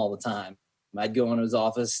with him all the time. I'd go into his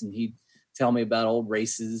office and he'd tell me about old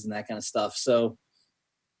races and that kind of stuff. So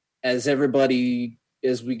as we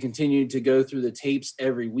continued to go through the tapes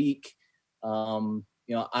every week,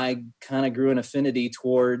 I kind of grew an affinity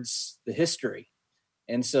towards the history.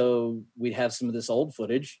 And so we'd have some of this old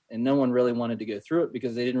footage, and no one really wanted to go through it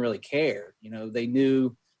because they didn't really care. They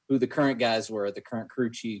knew who the current guys were, the current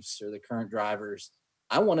crew chiefs or the current drivers.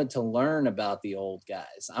 I wanted to learn about the old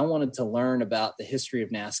guys. I wanted to learn about the history of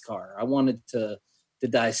NASCAR. I wanted to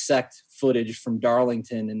dissect footage from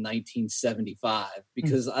Darlington in 1975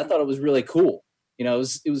 because I thought it was really cool. It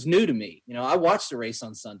was new to me. I watched the race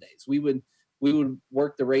on Sundays. We would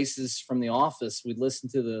work the races from the office. We'd listen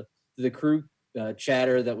to the crew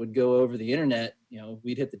chatter that would go over the internet.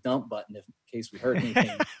 We'd hit the dump button in case we heard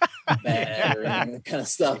anything bad or any that kind of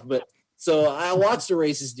stuff. But so I watched the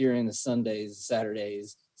races during the Sundays,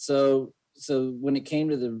 Saturdays. So when it came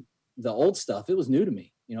to the old stuff, it was new to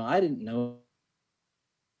me. I didn't know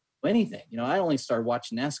anything. I only started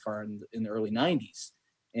watching NASCAR in the early 90s.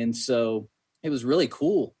 And so it was really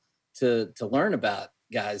cool to learn about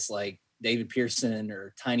guys like David Pearson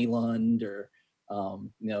or Tiny Lund or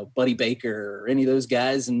Buddy Baker or any of those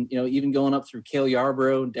guys. And, even going up through Cale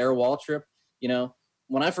Yarborough and Darrell Waltrip,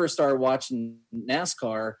 when I first started watching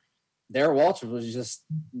NASCAR, Darrell Waltrip was just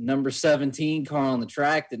number 17 car on the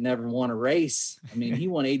track that never won a race. I mean, he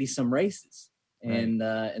won 80 some races. Right.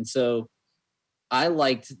 And so I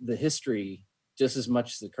liked the history just as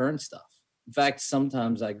much as the current stuff. In fact,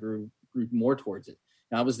 sometimes I grew more towards it.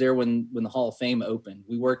 And I was there when the Hall of Fame opened.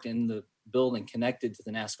 We worked in the building connected to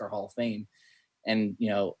the NASCAR Hall of Fame. And,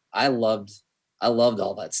 I loved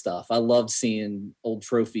all that stuff. I loved seeing old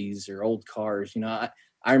trophies or old cars.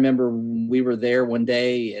 I remember we were there one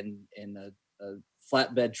day and a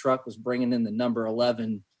flatbed truck was bringing in the number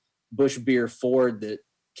 11 Busch Beer Ford that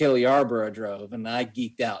Cale Yarborough drove, and I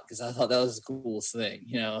geeked out because I thought that was the coolest thing.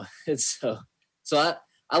 It's so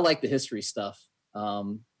I like the history stuff,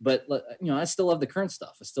 but I still love the current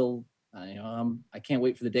stuff. I still I can't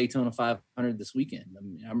wait for the Daytona 500 this weekend.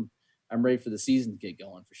 I'm ready for the season to get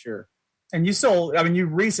going for sure. And you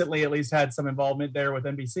recently at least had some involvement there with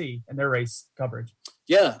NBC and their race coverage.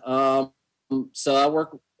 Yeah. So I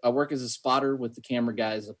work as a spotter with the camera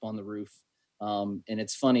guys up on the roof. And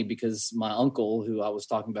it's funny because my uncle, who I was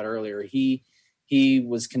talking about earlier, he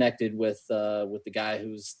was connected with the guy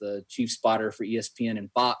who's the chief spotter for ESPN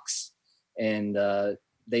and Fox. And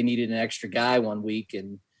they needed an extra guy one week.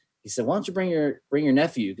 And he said, why don't you bring your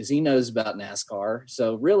nephew? Because he knows about NASCAR.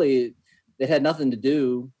 So really, it had nothing to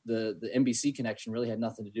do, the NBC connection really had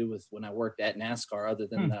nothing to do with when I worked at NASCAR, other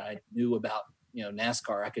than that I knew about,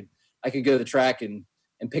 NASCAR. I could go to the track and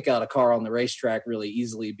pick out a car on the racetrack really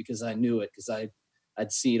easily because I knew it, because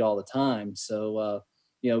I'd see it all the time. So,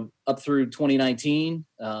 up through 2019,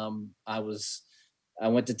 I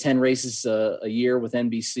went to 10 races a year with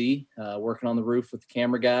NBC, working on the roof with the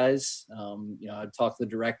camera guys. I'd talk to the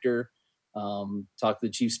director, talk to the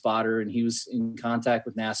chief spotter, and he was in contact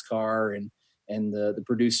with NASCAR and the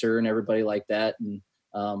producer and everybody like that. And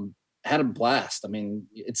had a blast. I mean,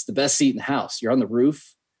 it's the best seat in the house. You're on the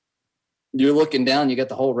roof, you're looking down, you got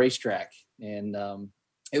the whole racetrack. And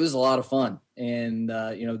it was a lot of fun. And,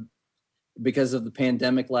 because of the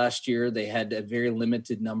pandemic last year, they had a very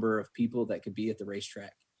limited number of people that could be at the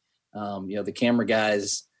racetrack. The camera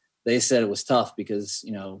guys, they said it was tough because,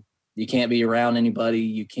 you can't be around anybody.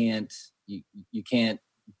 You can't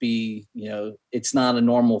be, it's not a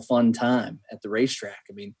normal fun time at the racetrack.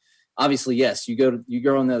 I mean, obviously, yes, you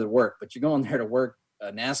go on there to work, but you're going there to work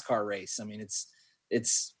a NASCAR race. I mean,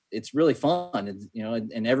 it's really fun. And,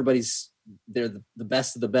 and they're the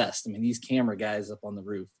best of the best. I mean, these camera guys up on the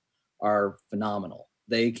roof are phenomenal.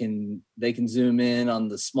 They can zoom in on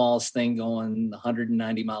the smallest thing going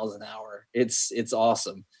 190 miles an hour. It's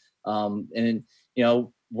awesome. And,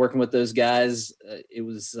 working with those guys, it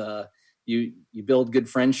was, you build good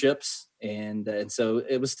friendships. And so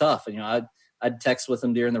it was tough. And, I'd text with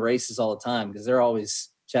them during the races all the time because they're always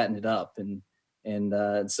chatting it up.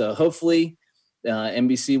 And so hopefully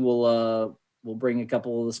NBC will bring a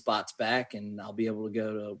couple of the spots back and I'll be able to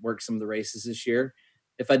go to work some of the races this year.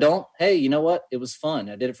 If I don't, hey, you know what? It was fun.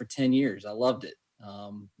 I did it for 10 years. I loved it.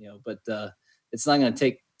 But it's not going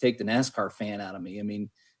to take the NASCAR fan out of me. I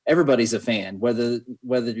mean, everybody's a fan, whether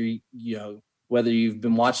you've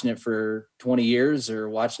been watching it for 20 years or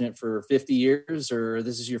watching it for 50 years, or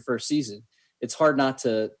this is your first season. It's hard not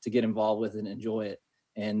to get involved with it and enjoy it.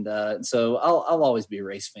 And so I'll always be a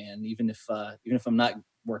race fan, even if I'm not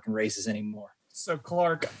working races anymore. So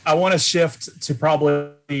Clark, I want to shift to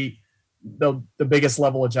probably the biggest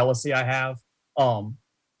level of jealousy I have.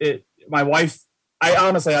 My wife,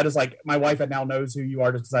 my wife now knows who you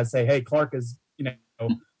are just because I say, hey, Clark is,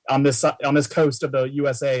 on this coast of the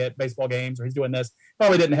USA at baseball games, or he's doing this.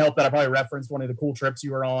 Probably didn't help that I probably referenced one of the cool trips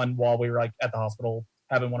you were on while we were at the hospital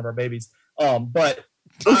having one of our babies. But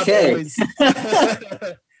Okay.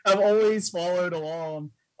 I've always followed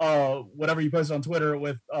along whatever you posted on Twitter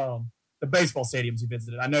with the baseball stadiums you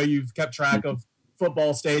visited. I know you've kept track of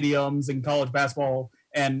football stadiums and college basketball,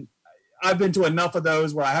 and I've been to enough of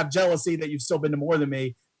those where I have jealousy that you've still been to more than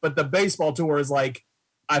me. But the baseball tour is like,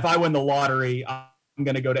 if I win the lottery, I'm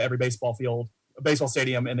going to go to every baseball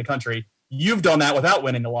stadium in the country. You've done that without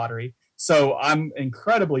winning the lottery. So I'm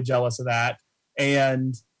incredibly jealous of that.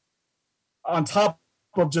 And on top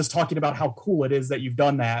of just talking about how cool it is that you've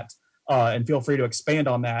done that, and feel free to expand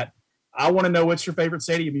on that, I want to know what's your favorite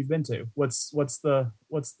stadium you've been to. What's the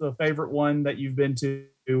favorite one that you've been to?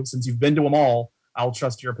 Since you've been to them all, I'll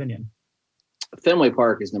trust your opinion. Fenway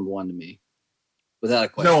Park is number one to me, without a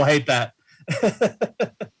question. No, I hate that.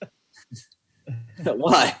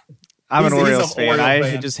 Why? I'm an He's Orioles fan. I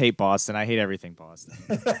fan. just hate Boston. I hate everything Boston.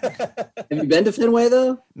 Have you been to Fenway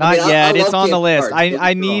though? Not yet. It's love on the Camden list. Yards.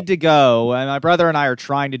 I need to go. And my brother and I are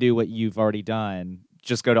trying to do what you've already done.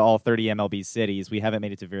 Just go to all 30 MLB cities. We haven't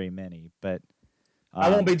made it to very many, but I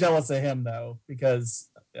won't be jealous of him though, because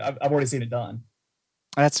I've already seen it done.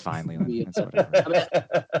 that's fine, Leland. That's whatever.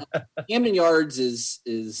 Camden Yards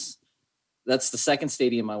is that's the second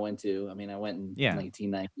stadium I went to. I mean, I went in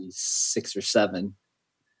 1996 or 7.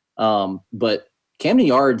 But Camden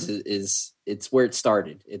Yards is it's where it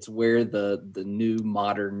started. It's where the new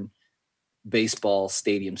modern baseball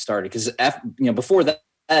stadium started. Because before that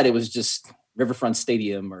it was just Riverfront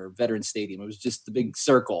Stadium or Veterans Stadium. It was just the big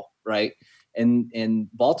circle, right? And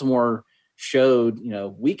Baltimore showed,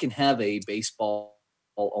 we can have a baseball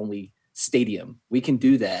only stadium. We can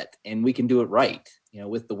do that, and we can do it right.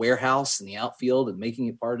 With the warehouse and the outfield and making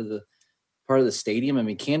it part of the stadium. I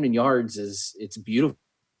mean, Camden Yards it's beautiful.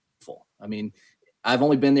 I mean, I've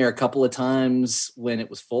only been there a couple of times when it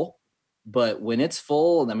was full, but when it's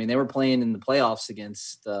full, I mean, they were playing in the playoffs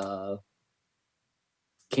against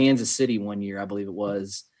Kansas City one year, I believe it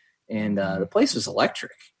was, and the place was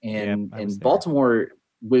electric. And Baltimore,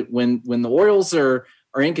 when the Orioles are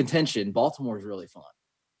in contention, Baltimore is really fun.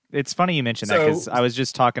 It's funny you mentioned that, because I was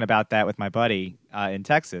just talking about that with my buddy in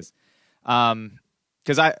Texas.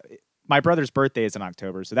 Because my brother's birthday is in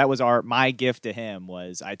October, so that was my gift to him.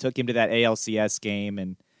 Was I took him to that ALCS game,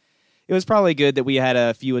 and it was probably good that we had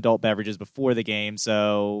a few adult beverages before the game,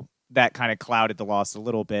 so that kind of clouded the loss a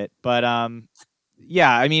little bit. But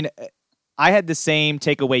yeah, I mean, I had the same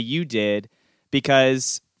takeaway you did,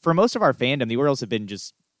 because for most of our fandom, the Orioles have been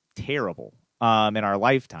just terrible in our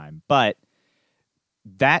lifetime. But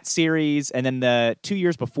that series, and then the 2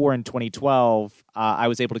 years before in 2012, I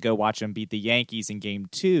was able to go watch them beat the Yankees in Game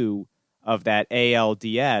 2 of that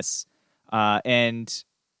ALDS, and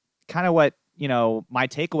kind of what my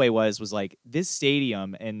takeaway was like this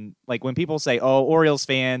stadium, and like when people say, "Oh, Orioles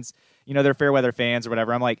fans, they're fair weather fans" or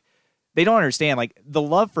whatever, I'm like, they don't understand. Like, the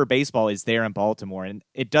love for baseball is there in Baltimore, and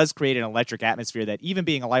it does create an electric atmosphere that even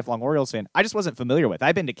being a lifelong Orioles fan, I just wasn't familiar with.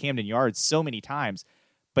 I've been to Camden Yards so many times.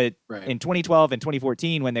 But in 2012 and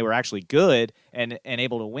 2014, when they were actually good and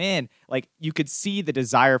able to win, like, you could see the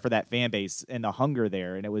desire for that fan base and the hunger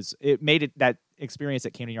there, and it made that experience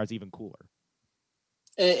at Camden Yards even cooler.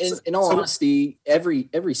 And in all honesty,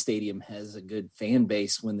 every stadium has a good fan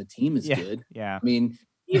base when the team is good. Yeah, I mean,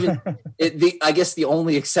 even I guess the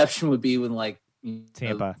only exception would be when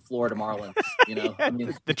Tampa, Florida Marlins. I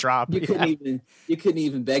mean, the Trop. You couldn't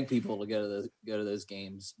even beg people to go to those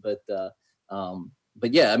games,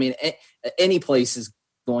 But yeah, I mean, any place is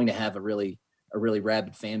going to have a really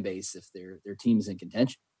rabid fan base if their team is in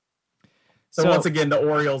contention. So once again, the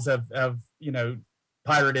Orioles have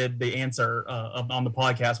pirated the answer on the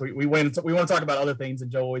podcast. We want to talk about other things, and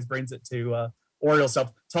Joe always brings it to Orioles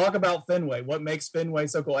stuff. Talk about Fenway. What makes Fenway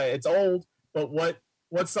so cool? It's old, but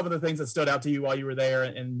what's some of the things that stood out to you while you were there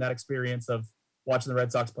and that experience of watching the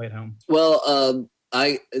Red Sox play at home? Well,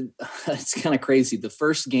 it's kind of crazy. The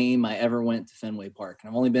first game I ever went to Fenway Park, and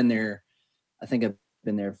I've only been there, I think I've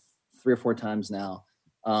been there 3 or 4 times now.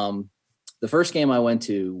 The first game I went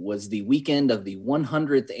to was the weekend of the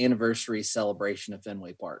 100th anniversary celebration of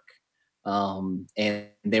Fenway Park. And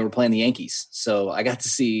they were playing the Yankees. So I got to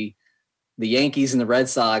see the Yankees and the Red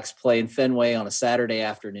Sox play in Fenway on a Saturday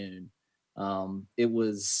afternoon. It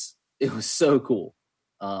was so cool.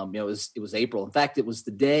 It was April. In fact, it was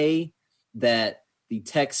the day that the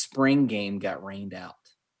Tech spring game got rained out.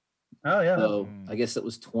 Oh, yeah. So I guess it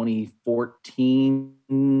was 2014,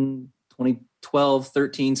 2012,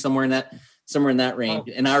 13, somewhere in that range.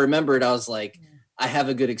 Oh. And I remembered, I was like, I have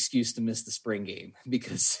a good excuse to miss the spring game,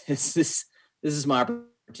 because this is my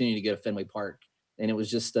opportunity to go to Fenway Park. And it was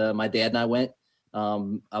just my dad and I went.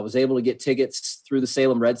 I was able to get tickets through the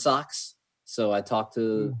Salem Red Sox. So I talked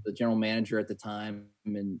to the general manager at the time,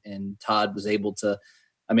 and Todd was able to.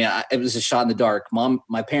 I mean, it was a shot in the dark.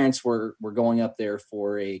 My parents were going up there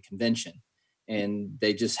for a convention, and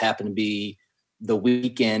they just happened to be the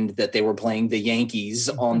weekend that they were playing the Yankees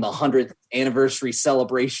on the 100th anniversary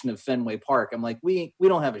celebration of Fenway Park. I'm like, we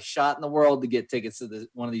don't have a shot in the world to get tickets to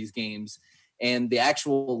one of these games. And the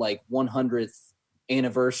actual 100th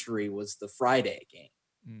anniversary was the Friday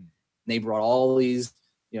game. They brought all these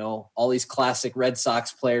classic Red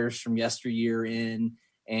Sox players from yesteryear in.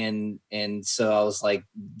 And so I was like,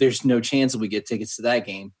 there's no chance that we get tickets to that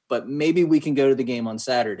game, but maybe we can go to the game on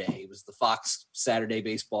Saturday. It was the Fox Saturday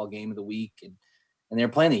baseball game of the week. And they're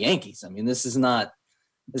playing the Yankees. I mean, it's not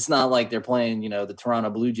like they're playing, the Toronto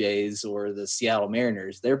Blue Jays or the Seattle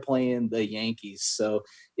Mariners. They're playing the Yankees. So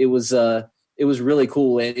it was really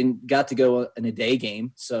cool, and got to go in a day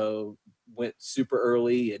game. So went super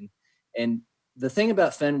early. And the thing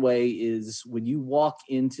about Fenway is when you walk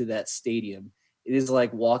into that stadium, it is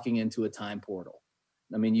like walking into a time portal.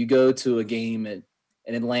 I mean, you go to a game in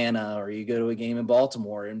Atlanta, or you go to a game in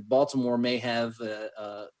Baltimore, and Baltimore may have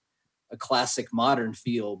a classic modern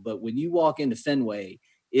feel, but when you walk into Fenway,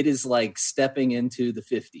 it is like stepping into the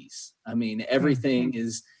 50s. I mean, everything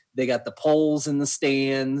is, they got the poles in the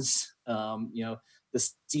stands. The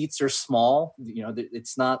seats are small.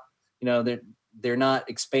 It's not, they're not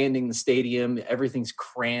expanding the stadium. Everything's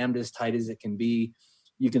crammed as tight as it can be.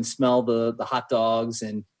 You can smell the hot dogs,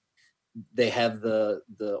 and they have the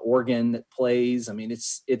organ that plays. I mean,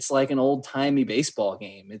 it's like an old timey baseball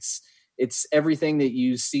game. It's everything that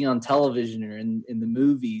you see on television or in the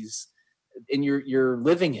movies, and you're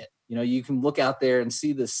living it. You can look out there and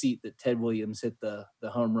see the seat that Ted Williams hit the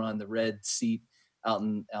home run, the red seat out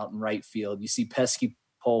in right field. You see Pesky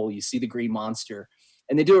Pole, you see the Green Monster,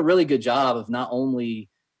 and they do a really good job of not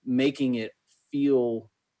only making it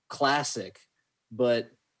feel classic,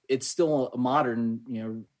 but it's still a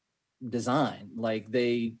modern, design. Like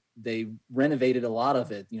they renovated a lot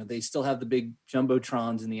of it. They still have the big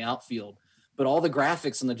jumbotrons in the outfield, but all the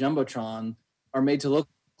graphics on the jumbotron are made to look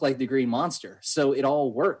like the Green Monster. So it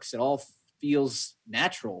all works. It all feels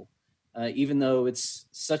natural. Even though it's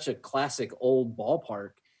such a classic old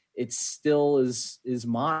ballpark, it still is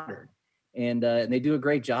modern, and they do a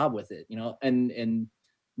great job with it, and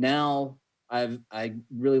now I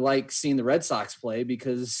really like seeing the Red Sox play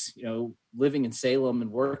because, living in Salem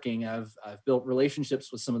and working, I've built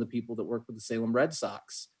relationships with some of the people that work with the Salem Red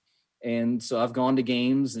Sox. And so I've gone to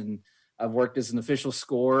games, and I've worked as an official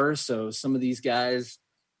scorer. So some of these guys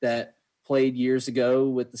that played years ago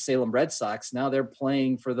with the Salem Red Sox, now they're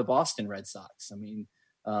playing for the Boston Red Sox. I mean,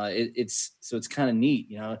 it's kind of neat.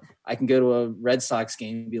 I can go to a Red Sox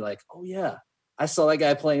game and be like, oh yeah, I saw that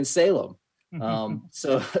guy play in Salem.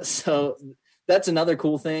 So that's another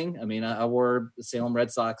cool thing. I mean, I wore the Salem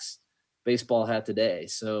Red Sox baseball hat today.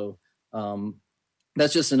 So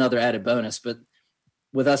that's just another added bonus. But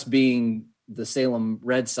with us being the Salem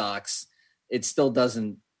Red Sox, it still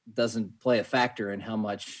doesn't play a factor in how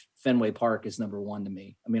much Fenway Park is number one to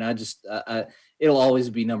me. I mean, it'll always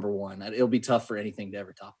be number one. It'll be tough for anything to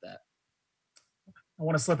ever top that. I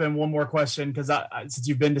want to slip in one more question because since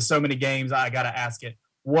you've been to so many games, I got to ask it.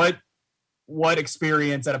 What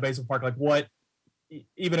experience at a baseball park, like what,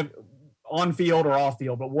 even if on field or off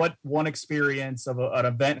field, but what one experience of an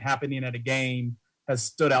event happening at a game has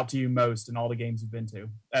stood out to you most in all the games you've been to,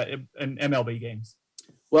 in MLB games?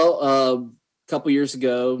 Well, a couple years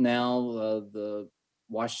ago now, the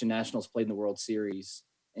Washington Nationals played in the World Series.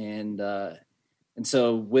 And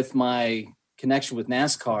so with my connection with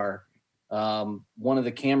NASCAR, one of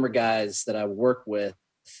the camera guys that I work with,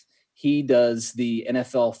 he does the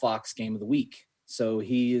NFL Fox Game of the Week. So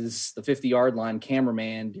he is the 50-yard line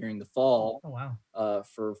cameraman during the fall. Oh, wow.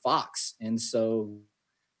 For Fox. And so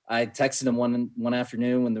I texted him one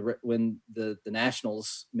afternoon when the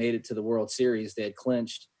Nationals made it to the World Series. They had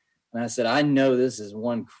clinched. And I said, I know this is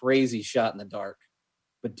one crazy shot in the dark,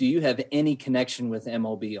 but do you have any connection with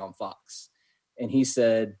MLB on Fox? And he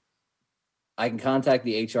said, I can contact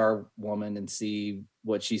the HR woman and see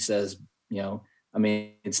what she says. I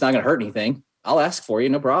mean, it's not going to hurt anything. I'll ask for you,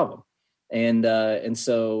 no problem. And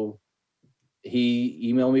so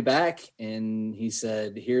he emailed me back and he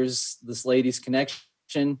said, here's this lady's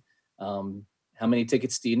connection. How many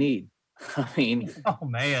tickets do you need? I mean, oh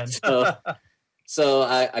man. So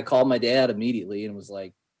I called my dad immediately and was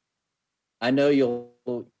like, I know you'll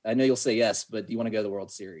say yes, but do you want to go to the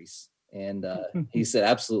World Series? And he said,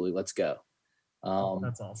 absolutely, let's go.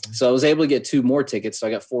 That's awesome. So I was able to get 2 more tickets. So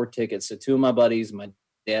I got 4 tickets. So 2 of my buddies, my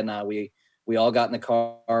dad and I, we we all got in the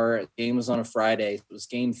car. The game was on a Friday. It was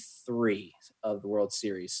game 3 of the World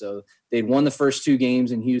Series. So they'd won the first 2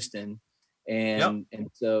 games in Houston. And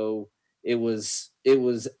so it was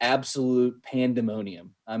absolute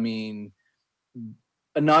pandemonium. I mean,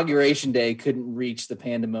 inauguration day couldn't reach the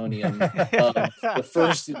pandemonium of the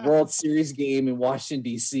first World Series game in Washington,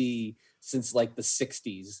 D.C. since like the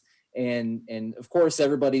 60s. And of course,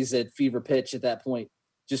 everybody's at fever pitch at that point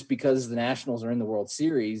just because the Nationals are in the World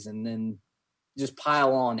Series, and then just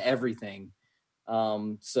pile on everything.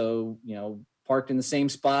 So, parked in the same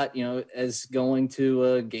spot, as going to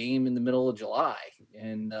a game in the middle of July,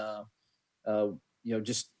 and,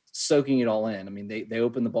 just soaking it all in. I mean, they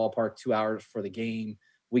opened the ballpark 2 hours before the game.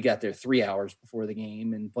 We got there 3 hours before the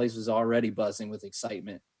game, and the place was already buzzing with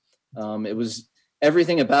excitement. It was,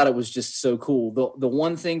 everything about it was just so cool. The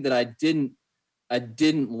one thing that I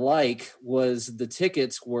didn't like was the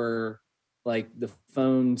tickets were like the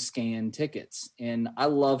phone scan tickets, and I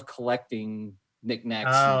love collecting knickknacks.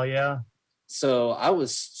 Oh yeah. So I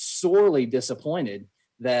was sorely disappointed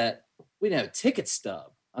that we didn't have a ticket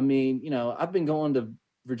stub. I mean, I've been going to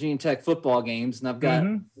Virginia Tech football games, and I've got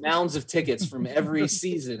mounds of tickets from every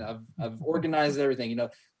season. I've organized everything.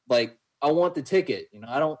 Like I want the ticket.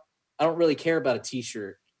 I don't really care about a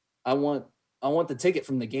T-shirt. I want the ticket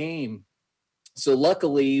from the game. So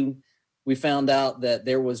luckily, we found out that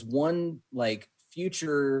there was one like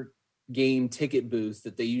future game ticket booth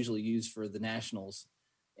that they usually use for the Nationals,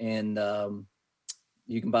 and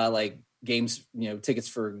you can buy like games, tickets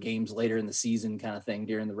for games later in the season kind of thing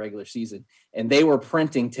during the regular season. And they were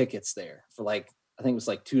printing tickets there for like, I think it was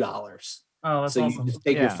like $2. Oh, that's so awesome. You just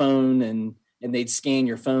take your phone and they'd scan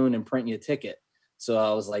your phone and print you a ticket. So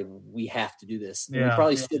I was like, we have to do this. And we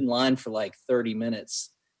probably stood in line for like 30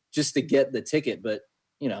 minutes just to get the ticket. But,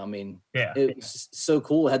 it was so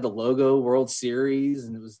cool. It had the logo World Series,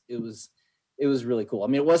 and it was really cool. I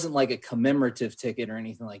mean, it wasn't like a commemorative ticket or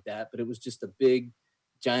anything like that, but it was just a big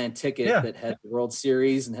giant ticket that had the World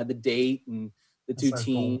Series and had the date and the two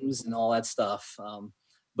teams and all that stuff.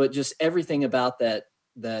 But just everything about that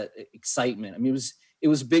excitement. I mean, it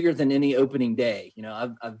was bigger than any opening day.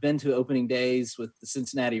 I've been to opening days with the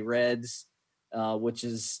Cincinnati Reds, which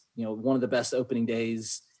is, one of the best opening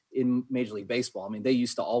days in Major League Baseball. I mean, they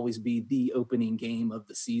used to always be the opening game of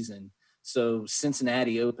the season. So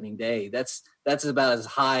Cincinnati opening day, that's about as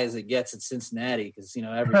high as it gets at Cincinnati, because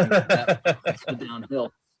everything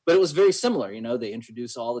downhill. But it was very similar. They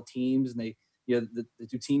introduce all the teams, and they, the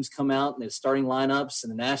two teams come out and the starting lineups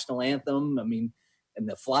and the national anthem. I mean, and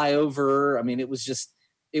the flyover. I mean, it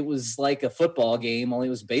was like a football game, only it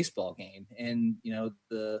was a baseball game. And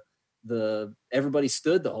the everybody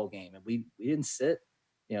stood the whole game, and we didn't sit.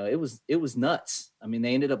 It was nuts. I mean,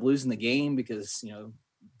 they ended up losing the game because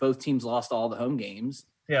both teams lost all the home games.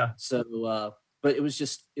 Yeah. So, but it was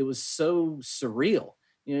so surreal,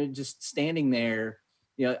 just standing there.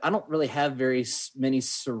 I don't really have very many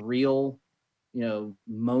surreal,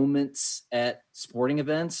 moments at sporting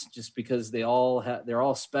events, just because they're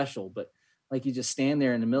all special. But like, you just stand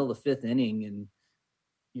there in the middle of the 5th inning and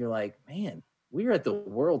you're like, man, we're at the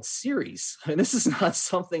World Series. I mean, this is not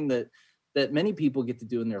something that many people get to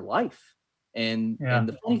do in their life. And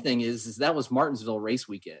the funny thing is that was Martinsville race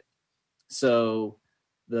weekend. So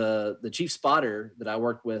the chief spotter that I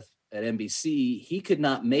worked with at NBC, he could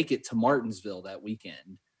not make it to Martinsville that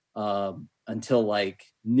weekend until like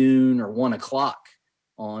noon or 1 o'clock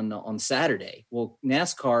on Saturday. Well,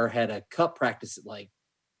 NASCAR had a cup practice at like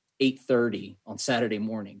 8:30 on Saturday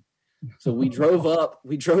morning. So we drove up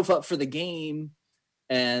for the game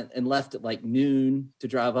and left at like noon to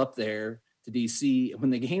drive up there to DC. When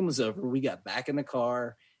the game was over, we got back in the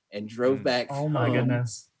car and drove back. Oh my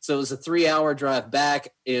goodness. So it was a 3-hour drive back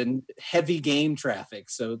in heavy game traffic.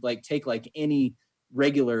 So like take like any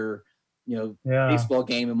regular, baseball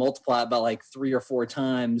game and multiply it by like 3 or 4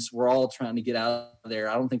 times. We're all trying to get out of there.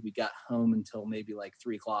 I don't think we got home until maybe like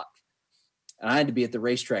 3 o'clock. And I had to be at the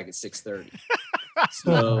racetrack at 6:30.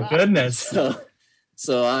 So, oh my goodness.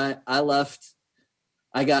 So I left.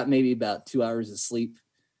 I got maybe about 2 hours of sleep.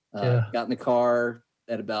 Got in the car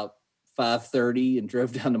at about 5:30 and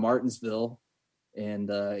drove down to Martinsville, and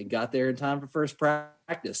got there in time for first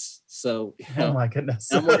practice. So, oh my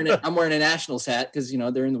goodness, I'm wearing a Nationals hat because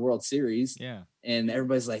they're in the World Series. Yeah, and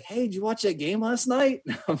everybody's like, "Hey, did you watch that game last night?"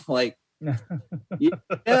 I'm like, "Yeah,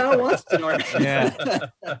 I watched it." Yeah.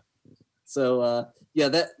 So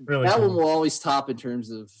that really that cool. one will always top in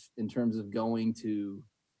terms of going to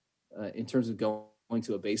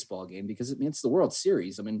a baseball game, because it's the World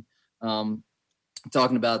Series. I mean,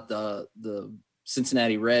 talking about the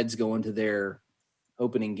Cincinnati Reds going to their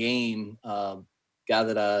opening game, guy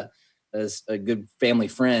that as a good family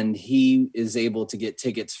friend, he is able to get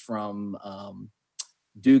tickets from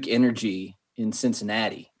Duke Energy in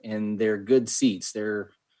Cincinnati, and they're good seats.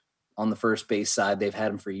 They're on the first base side. They've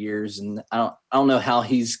had them for years, and I don't know how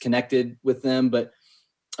he's connected with them, but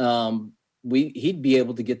he'd be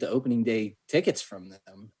able to get the opening day tickets from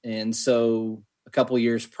them. And so a couple of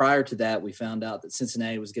years prior to that, we found out that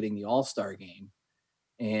Cincinnati was getting the All-Star game,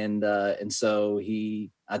 and so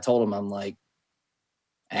I told him, I'm like,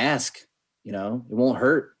 ask, it won't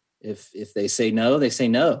hurt. If they say no, they say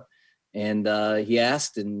no. And he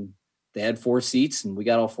asked, and they had 4 seats, and we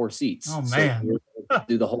got all 4 seats. Oh man! So we were able to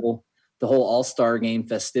do the whole All-Star game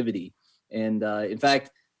festivity. And in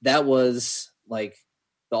fact, that was like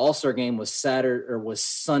the All-Star game was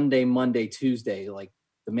Sunday, Monday, Tuesday. Like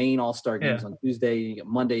the main All-Star games on Tuesday. You got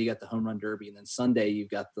Monday, you got the home run derby, and then Sunday you've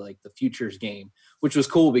got the futures game, which was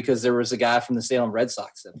cool because there was a guy from the Salem Red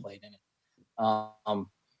Sox that played in it.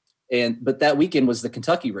 But that weekend was the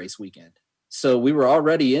Kentucky race weekend. So we were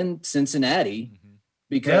already in Cincinnati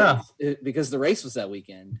because the race was that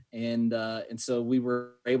weekend. And so we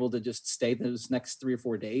were able to just stay those next 3 or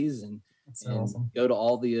 4 days and awesome. Go to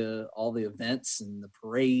all the events and the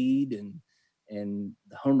parade and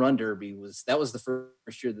the home run derby was the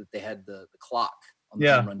first year that they had the clock on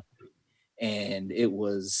the home run derby. And it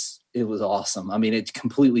was awesome. I mean, it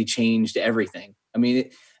completely changed everything. I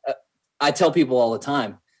mean, I tell people all the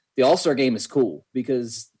time, the All-Star game is cool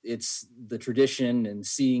because it's the tradition and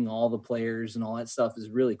seeing all the players and all that stuff is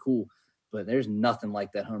really cool, but there's nothing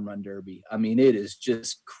like that home run derby. I mean, it is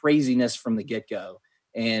just craziness from the get-go,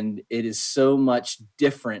 and it is so much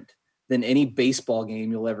different than any baseball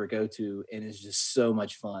game you'll ever go to, and it's just so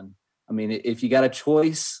much fun. I mean, if you got a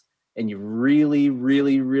choice and you really,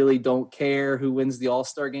 really, really don't care who wins the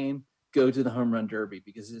All-Star game, go to the home run derby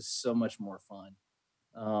because it's so much more fun.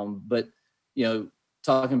 But,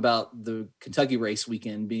 talking about the Kentucky race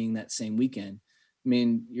weekend being that same weekend, I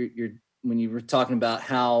mean, you're when you were talking about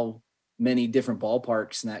how many different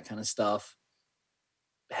ballparks and that kind of stuff,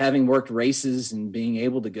 having worked races and being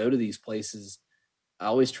able to go to these places, I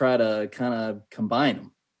always try to kind of combine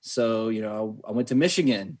them. So, I went to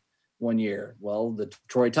Michigan one year. Well, the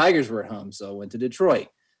Detroit Tigers were at home, so I went to Detroit.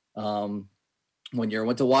 One year I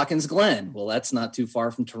went to Watkins Glen. Well, that's not too far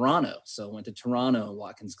from Toronto. So I went to Toronto and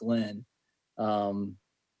Watkins Glen.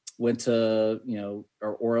 Went to,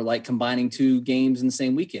 or like combining 2 games in the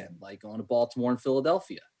same weekend, like going to Baltimore and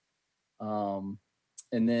Philadelphia. And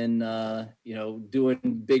then,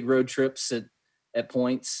 doing big road trips at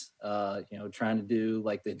points, trying to do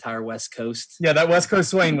like the entire West Coast. Yeah, that West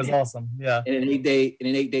Coast swing was awesome. Yeah. In an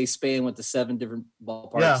 8-day span, went to 7 different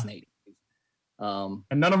ballparks in 8 days. And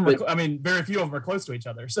none of them very few of them are close to each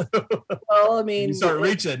other. So, well, I mean, you start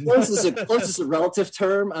reaching. Close is a relative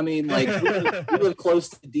term. I mean, like we live close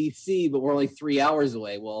to DC, but we're only 3 hours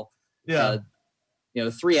away. Well,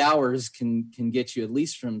 3 hours can get you at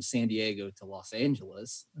least from San Diego to Los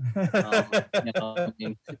Angeles.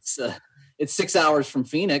 It's 6 hours from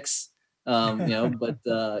Phoenix. But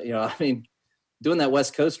doing that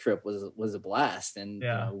West Coast trip was a blast, and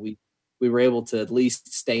we were able to at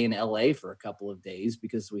least stay in LA for a couple of days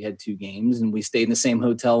because we had 2 games, and we stayed in the same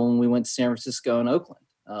hotel when we went to San Francisco and Oakland.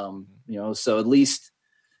 So at least,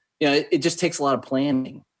 it just takes a lot of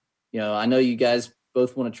planning. I know you guys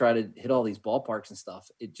both want to try to hit all these ballparks and stuff.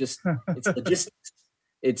 It's logistics.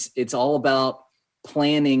 It's all about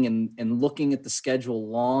planning and looking at the schedule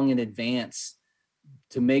long in advance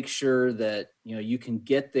to make sure that, you can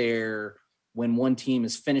get there when one team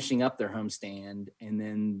is finishing up their homestand and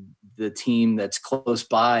then the team that's close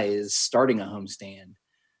by is starting a homestand.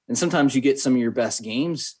 And sometimes you get some of your best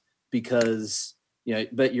games because,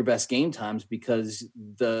 but your best game times because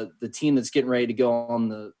the team that's getting ready to go on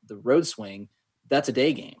the road swing, that's a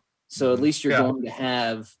day game. So at least you're going to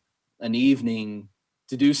have an evening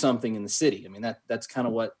to do something in the city. I mean, that's kind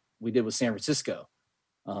of what we did with San Francisco.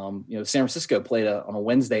 San Francisco played on a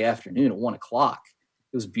Wednesday afternoon at 1:00. It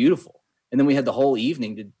was beautiful. And then we had the whole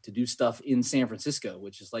evening to do stuff in San Francisco,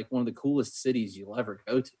 which is like one of the coolest cities you'll ever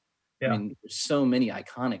go to. Yeah. I mean, there's so many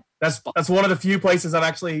iconic spots. That's one of the few places I've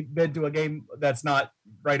actually been to a game that's not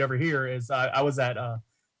right over here. Is I was at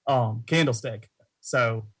Candlestick.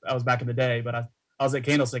 So I was back in the day, but I was at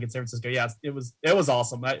Candlestick in San Francisco. Yeah, it was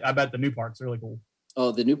awesome. I bet the new park's really cool.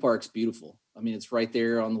 Oh, the new park's beautiful. I mean, it's right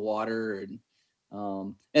there on the water,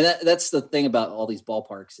 and that's the thing about all these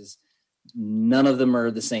ballparks is none of them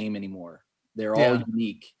are the same anymore. They're all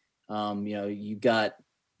unique. You've got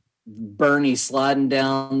Bernie sliding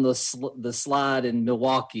down the slide in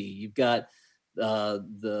Milwaukee. You've got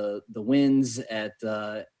the Winds at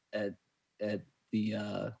the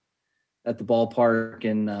at the ballpark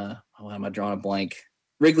in why am I drawing a blank?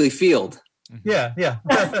 Wrigley Field. Yeah.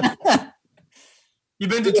 You've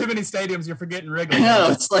been to too many stadiums. You're forgetting Wrigley. No,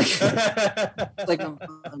 it's like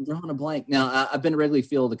I'm drawing a blank. Now I've been to Wrigley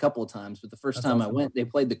Field a couple of times, but the first time awesome. I went, they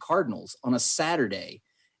played the Cardinals on a Saturday,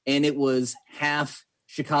 and it was half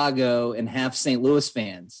Chicago and half St. Louis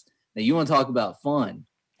fans. Now you want to talk about fun?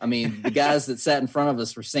 I mean, the guys that sat in front of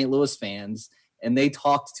us were St. Louis fans, and they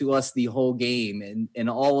talked to us the whole game, and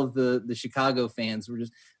all of the Chicago fans were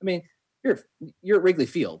just. I mean, you're at Wrigley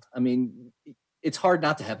Field. I mean, it's hard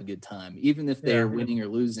not to have a good time, even if they're winning or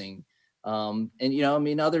losing. And, I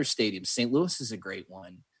mean, other stadiums, St. Louis is a great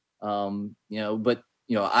one. But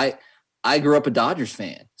I grew up a Dodgers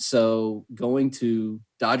fan. So going to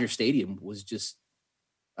Dodger Stadium was just,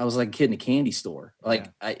 I was like a kid in a candy store.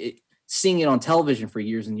 Like seeing it on television for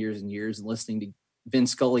years and years and years and listening to Vin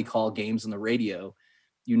Scully call games on the radio,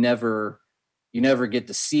 you never get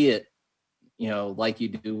to see it, like you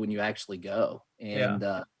do when you actually go. And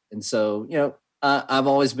so, I've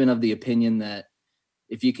always been of the opinion that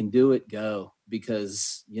if you can do it, go,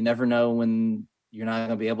 because you never know when you're not going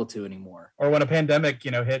to be able to anymore. Or when a pandemic,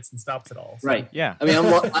 hits and stops it all. So. Right. Yeah. I mean,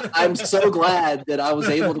 I'm so glad that I was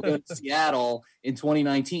able to go to Seattle in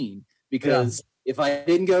 2019, because if I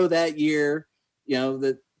didn't go that year,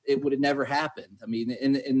 that it would have never happened. I mean,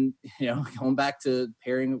 and going back to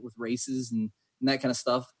pairing it with races and that kind of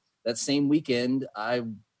stuff, that same weekend, I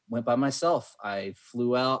went by myself. I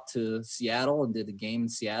flew out to Seattle and did a game in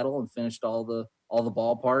Seattle and finished all the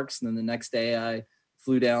ballparks. And then the next day I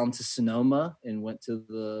flew down to Sonoma and went to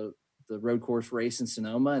the road course race in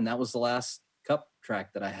Sonoma. And that was the last cup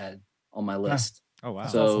track that I had on my list. Oh, wow.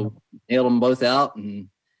 So nailed them both out. And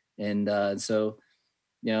so,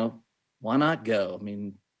 why not go? I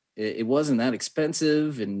mean, it wasn't that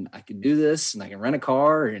expensive, and I could do this, and I can rent a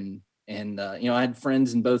car, and I had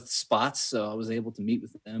friends in both spots, so I was able to meet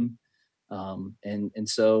with them. And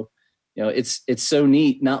so, it's so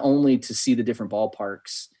neat, not only to see the different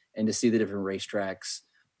ballparks and to see the different racetracks,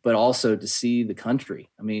 but also to see the country.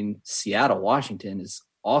 I mean, Seattle, Washington is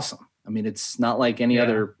awesome. I mean, it's not like any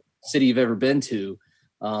other city you've ever been to.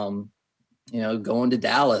 Going to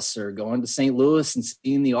Dallas or going to St. Louis and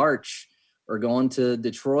seeing the Arch, or going to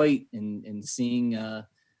Detroit and seeing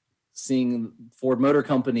Ford Motor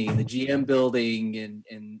Company, the GM building,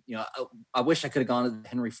 and I wish I could have gone to the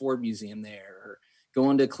Henry Ford Museum there, or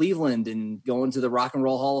going to Cleveland and going to the Rock and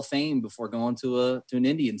Roll Hall of Fame before going to an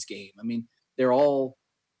Indians game. I mean, they're all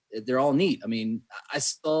neat. I mean, I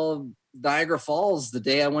saw Niagara Falls the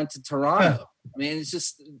day I went to Toronto. I mean, it's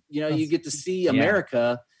just, you get to see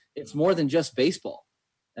America. It's more than just baseball.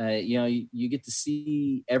 You get to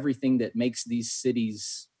see everything that makes these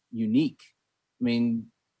cities unique. I mean,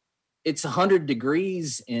 it's 100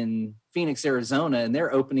 degrees in Phoenix, Arizona, and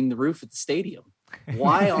they're opening the roof at the stadium.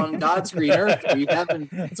 Why on God's green earth are you having?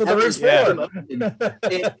 That's what the roof's for.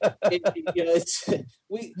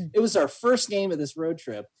 It was our first game of this road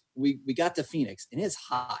trip. We got to Phoenix, and it's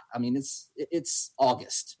hot. I mean, it's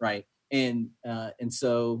August, right? And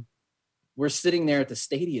so we're sitting there at the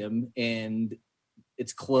stadium, and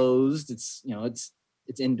it's closed. It's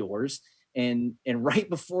it's indoors, and right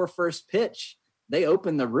before first pitch, they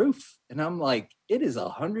open the roof, and I'm like, it is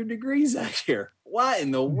 100 degrees out here. Why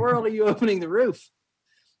in the world are you opening the roof?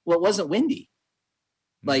 Well, it wasn't windy.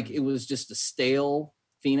 Like, it was just a stale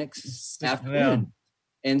Phoenix afternoon.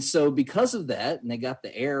 And so because of that, and they got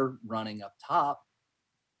the air running up top,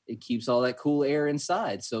 it keeps all that cool air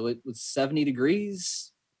inside. So it was 70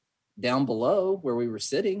 degrees down below where we were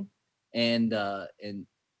sitting, and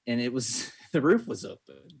it was the roof was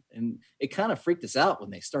open, and it kind of freaked us out when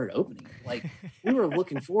they started opening it. Like, we were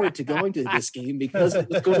looking forward to going to this game because it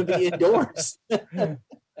was going to be indoors.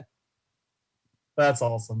 That's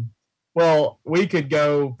awesome. Well, we could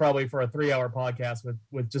go probably for a 3-hour podcast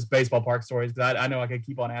with just baseball park stories, because I know I could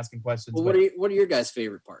keep on asking questions. Well, what are your guys'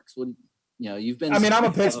 favorite parks? You've been. I mean, I'm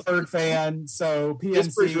a Pittsburgh fan, so PNC.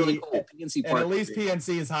 Pittsburgh's really cool. PNC Park, and at least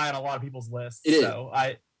PNC is high on a lot of people's lists. It is. So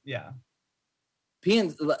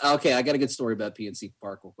Okay, I got a good story about PNC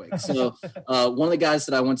Park real quick. So one of the guys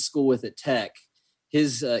that I went to school with at Tech, he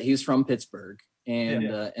was from Pittsburgh,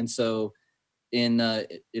 and so in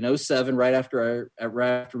 07, right after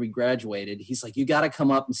we graduated, he's like, you got to come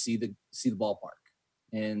up and see the ballpark.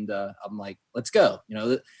 And I'm like, let's go.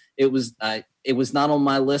 It was not on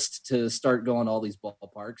my list to start going to all these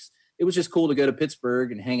ballparks. It was just cool to go to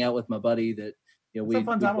Pittsburgh and hang out with my buddy that we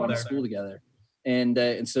went to school together.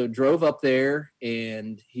 And so drove up there,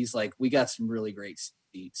 and he's like, we got some really great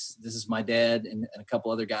seats. This is my dad and a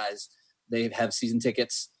couple other guys. They have season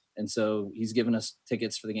tickets. And so he's given us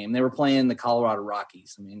tickets for the game. They were playing the Colorado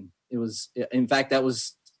Rockies. I mean, in fact, that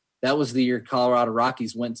was the year Colorado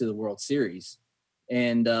Rockies went to the World Series.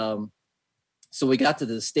 And so we got to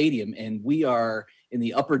the stadium, and we are in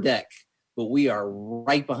the upper deck, but we are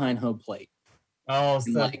right behind home plate. Oh, it's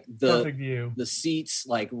like perfect view. The seats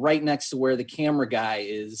like right next to where the camera guy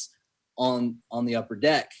is on the upper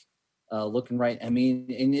deck, looking right. I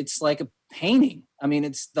mean, and it's like a painting. I mean,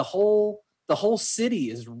 it's the whole city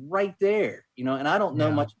is right there, you know. And I don't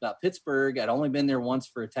know much about Pittsburgh. I'd only been there once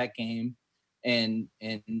for a Tech game,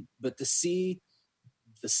 but to see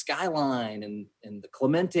the skyline and the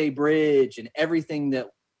Clemente Bridge and everything that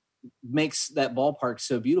makes that ballpark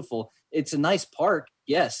so beautiful. It's a nice park,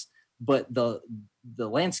 yes, but the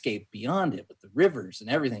landscape beyond it with the rivers and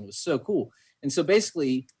everything was so cool. And so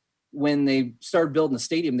basically when they started building the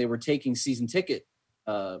stadium, they were taking season ticket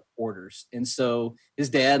orders. And so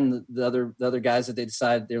his dad and the other guys that they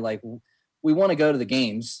decided, they're like, we want to go to the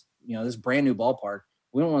games, you know, this brand new ballpark.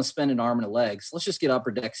 We don't want to spend an arm and a leg. So let's just get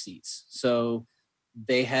upper deck seats. So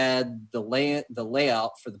they had the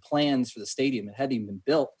layout for the plans for the stadium. It hadn't even been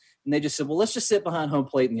built. And they just said, well, let's just sit behind home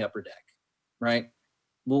plate in the upper deck, right?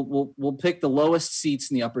 We'll pick the lowest seats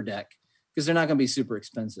in the upper deck because they're not going to be super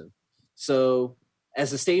expensive. So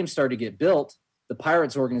as the stadium started to get built, the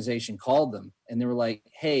Pirates organization called them and they were like,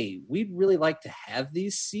 hey, we'd really like to have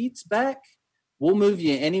these seats back. We'll move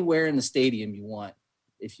you anywhere in the stadium you want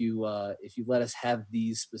if you let us have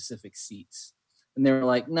these specific seats. And they were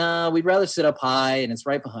like, nah, we'd rather sit up high and it's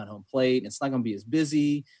right behind home plate and it's not going to be as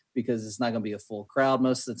busy because it's not going to be a full crowd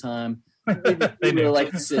most of the time. We really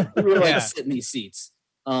like to sit in these seats.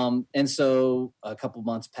 And so a couple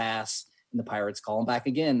months pass and the Pirates call them back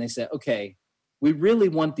again. They said, okay, we really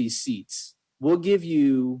want these seats. We'll give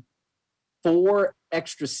you 4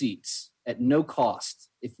 extra seats at no cost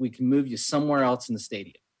if we can move you somewhere else in the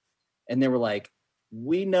stadium. And they were like,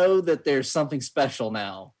 we know that there's something special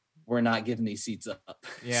now. We're not giving these seats up.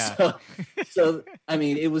 Yeah. So I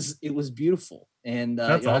mean, it was beautiful. And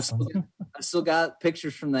that's awesome. I still got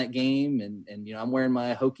pictures from that game and you know, I'm wearing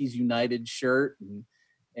my Hokies United shirt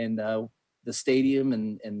and the stadium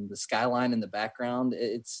and the skyline in the background.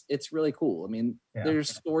 It's really cool. I mean, there's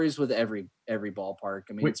stories with every ballpark.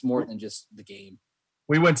 I mean, it's more than just the game.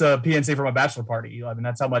 We went to PNC for my bachelor party. I mean,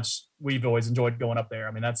 that's how much we've always enjoyed going up there.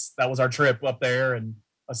 I mean, that was our trip up there, and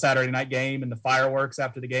a Saturday night game and the fireworks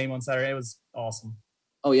after the game on Saturday. It was awesome.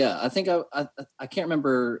 Oh yeah. I think I can't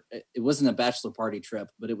remember. It wasn't a bachelor party trip,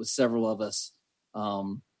 but it was several of us.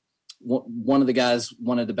 One of the guys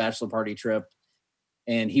wanted a bachelor party trip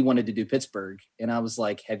and he wanted to do Pittsburgh. And I was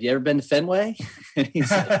like, have you ever been to Fenway? And he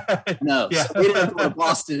said, no. Yeah. So we ended up going to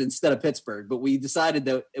Boston instead of Pittsburgh, but we decided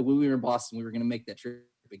that when we were in Boston, we were going to make that trip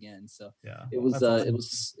again. So yeah, it was awesome.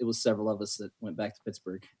 it was several of us that went back to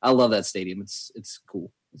Pittsburgh. I love that stadium. It's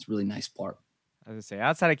cool. It's a really nice park. I was going to say,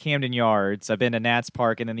 outside of Camden Yards, I've been to Nats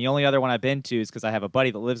Park, and then the only other one I've been to is because I have a buddy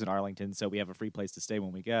that lives in Arlington, so we have a free place to stay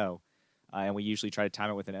when we go. And we usually try to time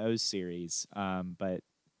it with an O's series. But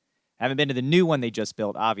haven't been to the new one they just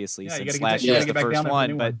built, obviously, since last year was the first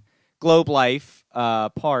one. But Globe Life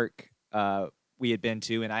Park we had been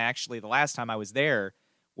to, and I actually, the last time I was there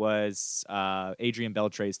was Adrian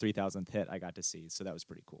Beltre's 3,000th hit I got to see, so that was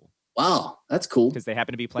pretty cool. Wow, that's cool. Because they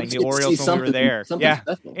happened to be playing the Orioles when we were there. Yeah,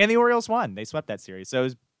 special. And the Orioles won. They swept that series, so it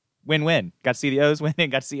was win-win. Got to see the O's win and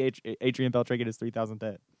got to see Adrian Beltre get his 3,000th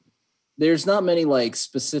hit. There's not many like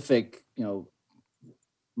specific, you know,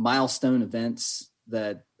 milestone events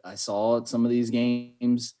that I saw at some of these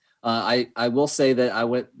games. I will say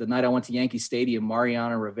that the night I went to Yankee Stadium,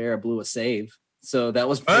 Mariano Rivera blew a save. So that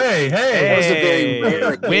was that was a very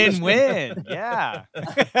rare win-win. Yeah.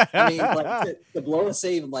 I mean, like to blow a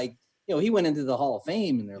save, like, you know, he went into the Hall of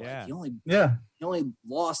Fame and they're like, he only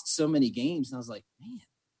lost so many games. And I was like, man,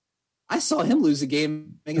 I saw him lose a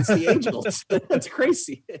game against the Angels. That's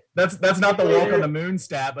crazy. That's not the walk on the moon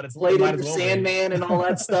stat, but it's played under Sandman and all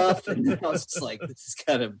that stuff. And I was just like, this is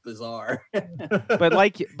kind of bizarre.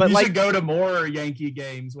 but you should go to more Yankee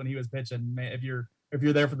games when he was pitching. Man, if you're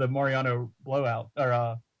there for the Mariano blowout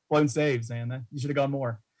or blown saves, man, you should have gone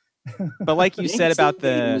more. But like you said about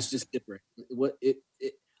it was just different.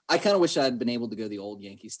 I kind of wish I'd been able to go to the old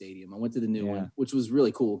Yankee Stadium. I went to the new one, which was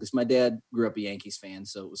really cool because my dad grew up a Yankees fan,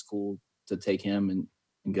 so it was cool to take him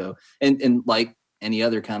and go. And like any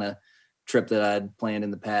other kind of trip that I'd planned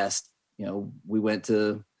in the past, you know, we went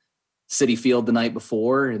to Citi Field the night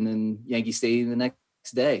before and then Yankee Stadium the next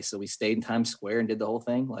day. So we stayed in Times Square and did the whole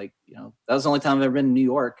thing. Like, you know, that was the only time I've ever been to New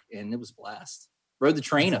York, and it was a blast. Rode the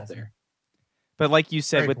train up there. But like you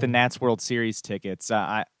said, Very with cool. the Nats World Series tickets,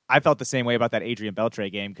 I felt the same way about that Adrian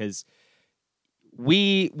Beltre game because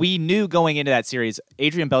we knew going into that series,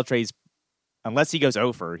 Adrian Beltre's, unless he goes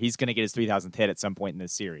over, he's going to get his 3,000th hit at some point in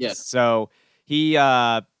this series. Yes. So he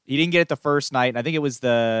didn't get it the first night, and I think it was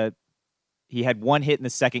he had one hit in the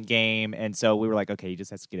second game, and so we were like, okay, he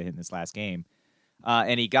just has to get a hit in this last game.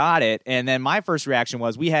 And he got it, and then my first reaction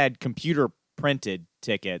was we had computer printed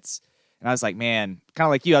tickets, and I was like, man, kind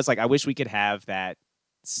of like you, I was like, I wish we could have that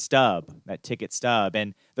ticket stub.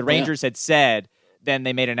 And the Rangers had said, then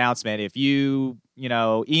they made an announcement, if you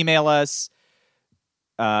email us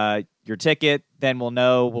your ticket, then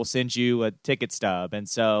we'll send you a ticket stub. And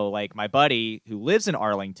so like my buddy who lives in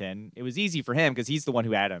Arlington, it was easy for him because he's the one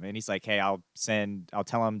who had them, and he's like, hey, I'll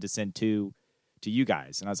tell him to send two to you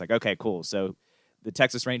guys. And I was like, okay, cool. So the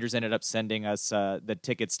Texas Rangers ended up sending us the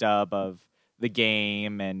ticket stub of the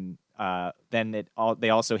game, and then they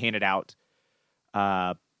also handed out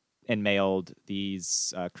and mailed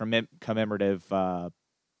these commemorative,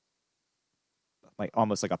 like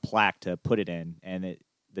almost like a plaque to put it in, and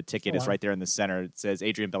the ticket is right there in the center. It says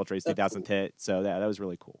Adrian Beltre's 3,000th hit, so that was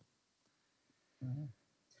really cool.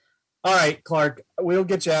 All right, Clark, we'll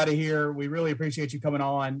get you out of here. We really appreciate you coming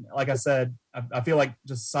on. Like I said, I feel like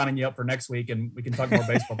just signing you up for next week, and we can talk more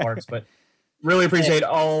baseball parts, but really appreciate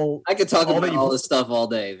all. I could talk about all this stuff all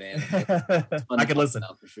day, man. I could listen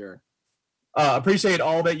for sure. Appreciate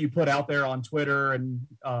all that you put out there on Twitter, and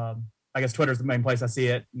I guess Twitter's the main place I see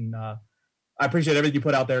it. And I appreciate everything you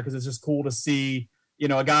put out there because it's just cool to see,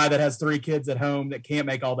 a guy that has 3 kids at home that can't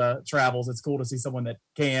make all the travels. It's cool to see someone that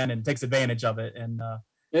can and takes advantage of it. And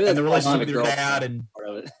the relationship with your dad and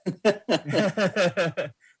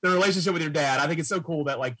the relationship with your dad. I think it's so cool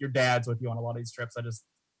that like your dad's with you on a lot of these trips.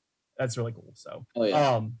 That's really cool. So,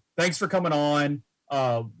 thanks for coming on.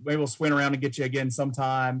 Maybe we'll swing around and get you again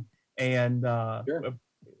sometime. And sure.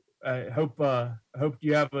 I hope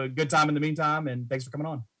you have a good time in the meantime. And thanks for coming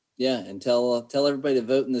on. Yeah, and tell everybody to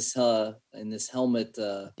vote in this helmet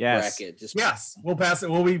bracket. Yes, we'll pass it.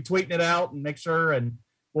 We'll be tweeting it out and make sure, and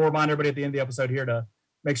we'll remind everybody at the end of the episode here to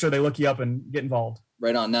make sure they look you up and get involved.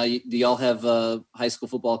 Right on. Now, do y'all have high school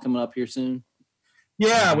football coming up here soon?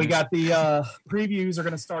 Yeah, we got the previews are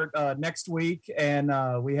going to start next week,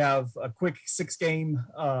 and we have a quick 6-game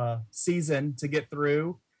season to get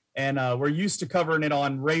through. And we're used to covering it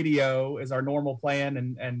on radio is our normal plan,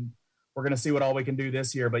 and we're going to see what all we can do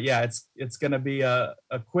this year. But yeah, it's going to be a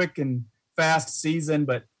quick and fast season.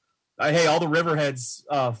 But hey, all the Riverheads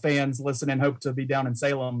fans listening hope to be down in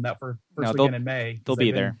Salem that first weekend in May. They'll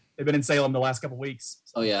be there. They've been in Salem the last couple of weeks.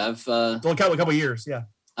 So. Oh yeah, I've a couple of years. Yeah,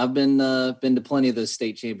 I've been to plenty of those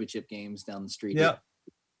state championship games down the street. Yeah,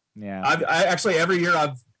 yeah. I actually every year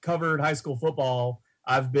I've covered high school football,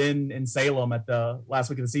 I've been in Salem at the last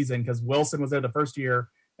week of the season because Wilson was there the first year,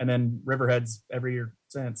 and then Riverheads every year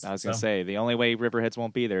since. I was going to say, the only way Riverheads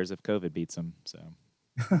won't be there is if COVID beats them. So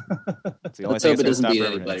let's hope it doesn't beat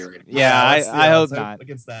anybody right now. Yeah, I hope not.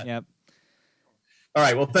 Against that. Yep. All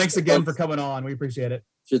right. Well, thanks again for coming on. We appreciate it.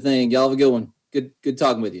 Sure thing. Y'all have a good one. Good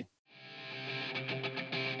talking with you.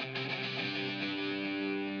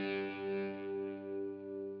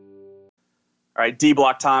 All right, D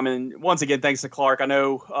block time, and once again, thanks to Clark. I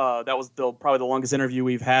know that was probably the longest interview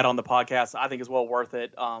we've had on the podcast. I think it's well worth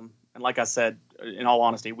it. And like I said, in all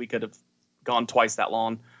honesty, we could have gone twice that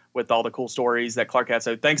long with all the cool stories that Clark had.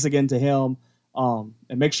 So thanks again to him. And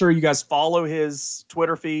make sure you guys follow his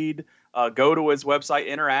Twitter feed. Go to his website,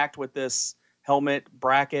 interact with this helmet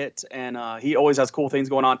bracket, and he always has cool things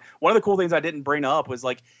going on. One of the cool things I didn't bring up was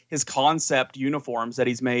like his concept uniforms that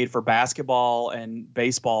he's made for basketball and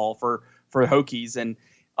baseball for Hokies. And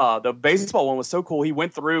the baseball one was so cool. He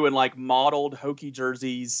went through and like modeled Hokie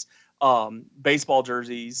jerseys, baseball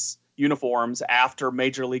jerseys, uniforms after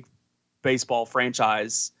Major League Baseball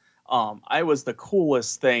franchise. I was the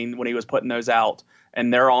coolest thing when he was putting those out,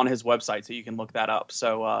 and they're on his website, so you can look that up.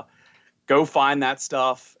 So go find that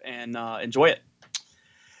stuff and enjoy it.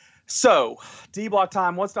 So, D-block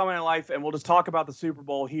time, what's dominating life, and we'll just talk about the Super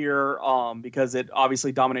Bowl here because it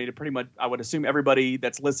obviously dominated pretty much, I would assume, everybody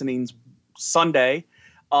that's listening's Sunday.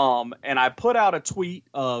 And I put out a tweet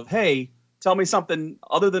of, hey, tell me something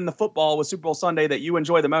other than the football with Super Bowl Sunday that you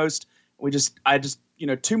enjoy the most. I just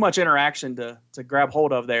too much interaction to grab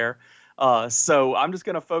hold of there. So I'm just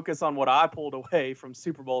going to focus on what I pulled away from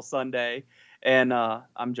Super Bowl Sunday. And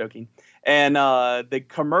I'm joking. And the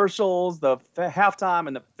commercials, the halftime,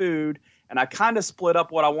 and the food. And I kind of split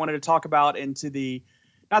up what I wanted to talk about into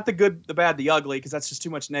not the good, the bad, the ugly, because that's just too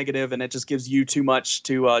much negative and it just gives you too much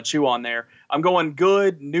to chew on there. I'm going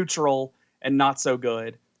good, neutral, and not so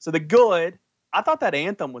good. So the good, I thought that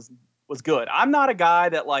anthem was good. I'm not a guy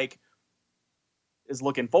that is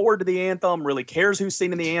looking forward to the anthem, really cares who's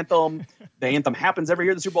singing the anthem. The anthem happens every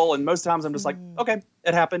year at the Super Bowl, and most times I'm just like, okay,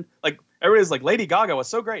 it happened. Like everybody's like, Lady Gaga was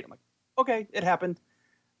so great. I'm like, okay, it happened.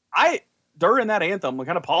 During that anthem, we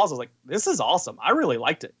kind of paused. I was like, this is awesome. I really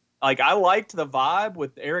liked it. Like I liked the vibe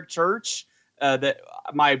with Eric Church. That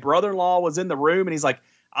my brother-in-law was in the room, and he's like,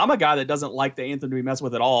 I'm a guy that doesn't like the anthem to be messed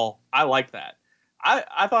with at all. I like that.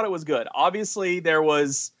 I thought it was good. Obviously, there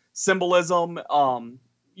was symbolism,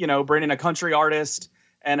 bringing a country artist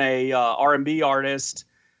and a R&B artist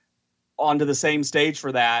onto the same stage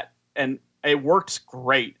for that, and it worked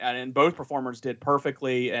great. And both performers did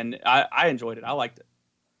perfectly, and I enjoyed it. I liked it.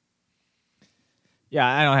 Yeah,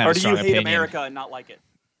 I don't have. Or a do strong you hate opinion. America and not like it?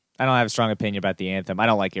 I don't have a strong opinion about the anthem. I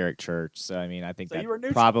don't like Eric Church, so I mean, I think So you were that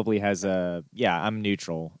neutral. probably has a. Yeah, I'm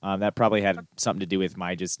neutral. That probably had something to do with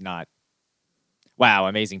my just not. Wow,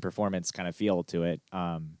 amazing performance kind of feel to it.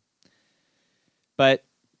 But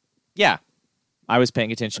yeah, I was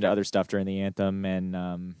paying attention to other stuff during the anthem,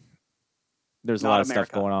 and there's a Not lot of America.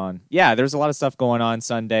 stuff going on. Yeah, there's a lot of stuff going on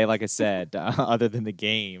Sunday, like I said, other than the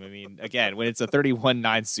game. I mean, again, when it's a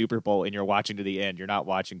 31-9 Super Bowl and you're watching to the end, you're not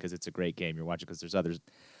watching because it's a great game. You're watching because there's other The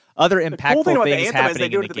cool impactful thing about the things anthem is they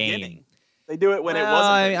happening do in it the at the game. beginning. They do it when it Well,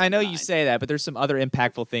 wasn't. I know you 39. say that, but there's some other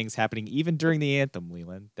impactful things happening even during the anthem,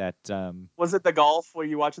 Leland. That Was it the golf? Were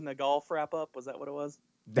you watching the golf wrap up? Was that what it was?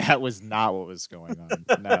 that was not what was going on.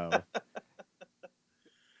 No.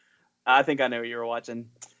 I think I know what you were watching.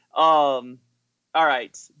 All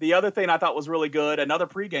right. The other thing I thought was really good, another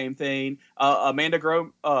pregame thing, Amanda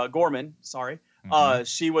Gorman, sorry.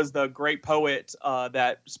 She was the great poet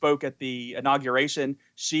that spoke at the inauguration.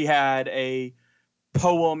 She had a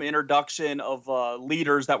poem introduction of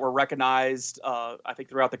leaders that were recognized, I think,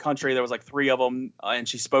 throughout the country. There was like 3 of them, and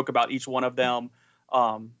she spoke about each one of them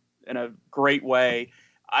in a great way.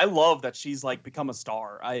 I love that she's like become a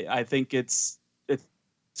star. I think it's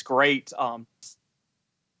great.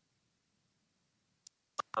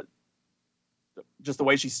 Just the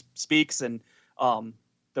way she speaks and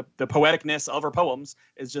the poeticness of her poems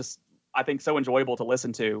is just, I think, so enjoyable to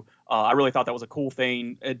listen to. I really thought that was a cool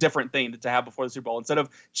thing, a different thing to have before the Super Bowl. Instead of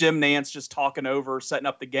Jim Nance just talking over, setting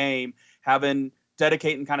up the game,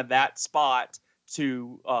 dedicating kind of that spot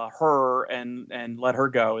to her and let her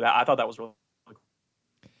go. I thought that was really cool.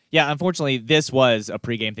 Yeah, unfortunately, this was a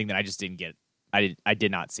pregame thing that I just didn't get. I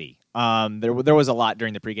did not see. There was a lot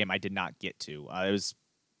during the pregame I did not get to. It was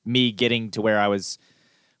me getting to where I was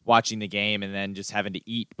watching the game and then just having to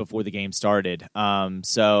eat before the game started.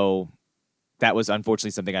 So that was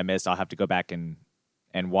unfortunately something I missed. I'll have to go back and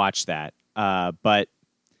watch that. But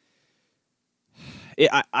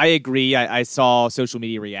I agree. I saw social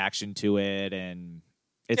media reaction to it, and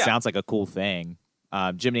it sounds like a cool thing.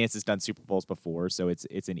 Jim Nance has done Super Bowls before, so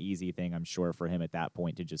it's an easy thing, I'm sure, for him at that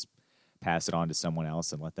point to just pass it on to someone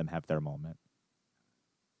else and let them have their moment.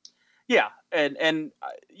 Yeah, and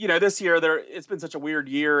this year it's been such a weird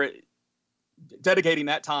year, dedicating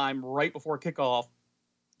that time right before kickoff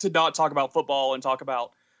to not talk about football and talk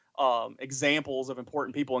about examples of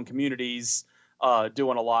important people in communities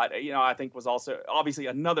doing a lot. I think was also obviously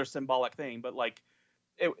another symbolic thing, but like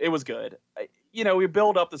it was good. We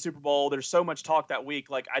build up the Super Bowl. There's so much talk that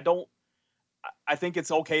week. Like I think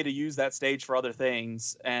it's okay to use that stage for other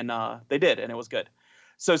things, and they did, and it was good.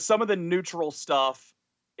 So some of the neutral stuff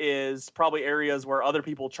is probably areas where other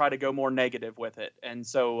people try to go more negative with it. And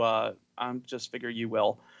so I'm just figure you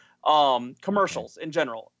will. Commercials in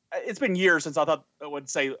general. It's been years since I thought I would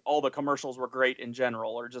say all the commercials were great in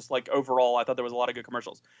general, or just like overall, I thought there was a lot of good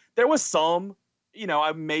commercials. There was some,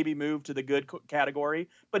 I maybe moved to the good category,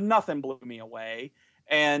 but nothing blew me away.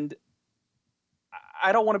 And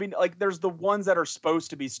I don't want to be like, there's the ones that are supposed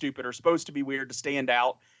to be stupid or supposed to be weird to stand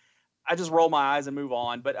out. I just roll my eyes and move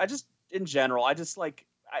on. But in general,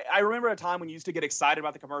 I remember a time when you used to get excited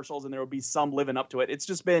about the commercials and there would be some living up to it. It's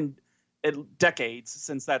just been decades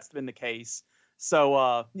since that's been the case.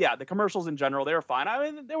 So, the commercials in general, they were fine. I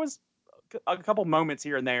mean, there was a couple moments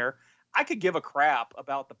here and there. I could give a crap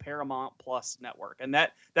about the Paramount Plus network, and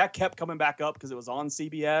that kept coming back up because it was on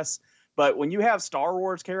CBS. But when you have Star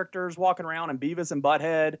Wars characters walking around and Beavis and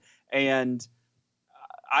Butthead, and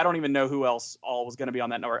I don't even know who else all was going to be on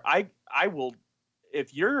that network. I will,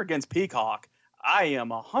 if you're against Peacock, I am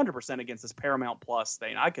 100% against this Paramount Plus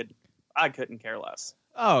thing. I couldn't care less.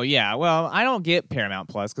 Oh, yeah. Well, I don't get Paramount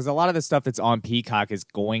Plus because a lot of the stuff that's on Peacock is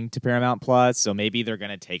going to Paramount Plus, so maybe they're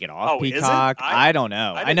going to take it off Peacock. Is it? I don't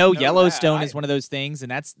know. I didn't know know Yellowstone that. is one of those things,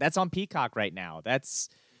 and that's on Peacock right now. That's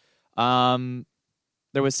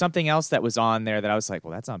there was something else that was on there that I was like,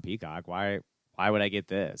 well, that's on Peacock. Why would I get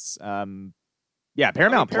this? Paramount Plus.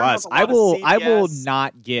 Paramount's a lot I of will CBS.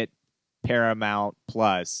 not get Paramount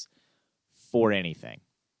Plus for anything.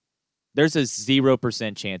 There's a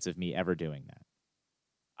 0% chance of me ever doing that.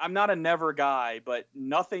 I'm not a never guy, but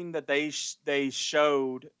nothing that they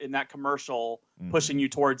showed in that commercial pushing you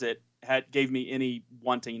towards it gave me any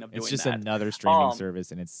wanting of doing that. It's just another streaming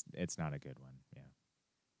service, and it's not a good one.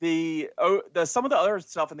 Yeah. The some of the other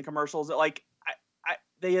stuff in the commercials, like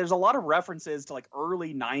there's a lot of references to like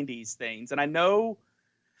early '90s things, and I know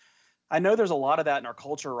there's a lot of that in our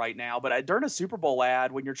culture right now. But during a Super Bowl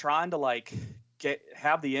ad, when you're trying to like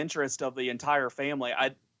have the interest of the entire family,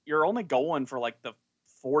 you're only going for like the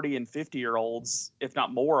 40 and 50-year-olds, if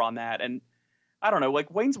not more, on that. And I don't know,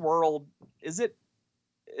 like Wayne's World, is it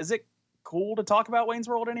cool to talk about Wayne's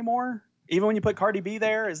World anymore? Even when you put Cardi B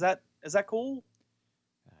there, is that cool?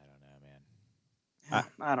 I don't know, man.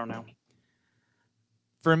 I don't know.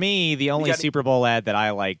 For me, the only Super Bowl ad that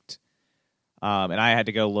I liked, and I had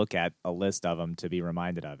to go look at a list of them to be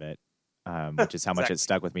reminded of it, which is how much it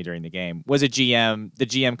stuck with me during the game, was the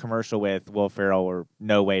GM commercial with Will Ferrell or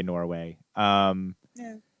No Way Norway.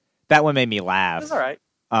 That one made me laugh. That's all right.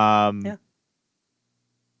 Yeah.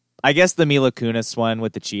 I guess the Mila Kunis one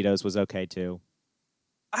with the Cheetos was okay too.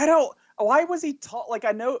 Why was he like,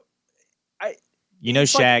 I know.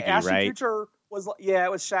 Shaggy, like right? Kutcher was,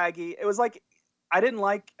 it was Shaggy. It was like, I didn't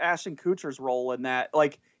like Ashton Kutcher's role in that.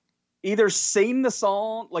 Like, either sing the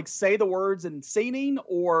song, like say the words in singing,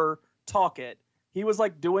 or talk it. He was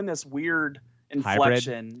like doing this weird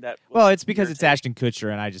inflection. It's because it's Ashton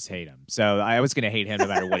Kutcher and I just hate him. So I was going to hate him no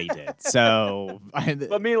matter what he did. So,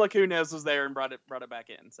 but Mila Kunis was there and brought it back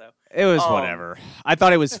in. So it was whatever. I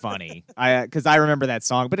thought it was funny. Because I remember that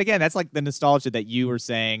song. But again, that's like the nostalgia that you were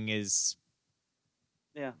saying is.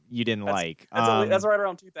 Yeah, you didn't like. That's right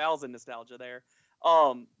around 2000 nostalgia there.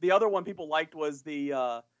 The other one people liked was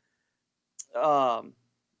the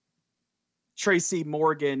Tracy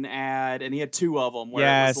Morgan ad, and he had two of them where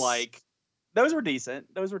it was like, those were decent.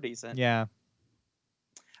 Yeah.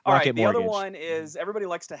 All right. The other one is everybody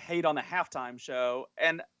likes to hate on the halftime show,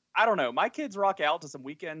 and I don't know. My kids rock out to some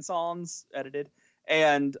Weeknd songs edited,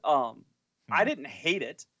 and I didn't hate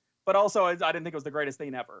it, but also I didn't think it was the greatest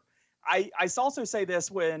thing ever. I also say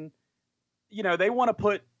this when, they want to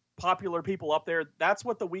put popular people up there. That's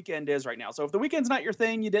what the Weeknd is right now. So if the Weeknd's not your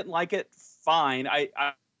thing, you didn't like it, fine.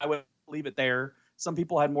 I would leave it there. Some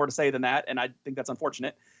people had more to say than that, and I think that's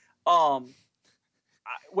unfortunate.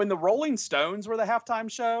 When the Rolling Stones were the halftime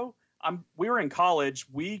show, we were in college.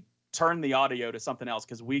 We turned the audio to something else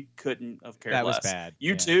because we couldn't have cared less. That was bad.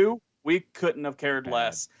 U2, we couldn't have cared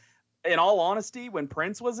less. In all honesty, when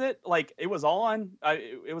Prince was it was on.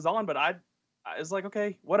 But I was like,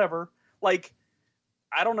 okay, whatever. Like,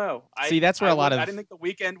 I don't know. That's where I didn't think the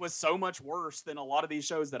Weeknd was so much worse than a lot of these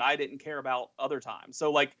shows that I didn't care about other times.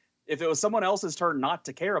 So, like, if it was someone else's turn not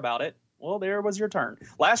to care about it, well, there was your turn.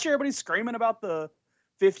 Last year, everybody's screaming about the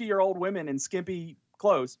 50-year-old women in skimpy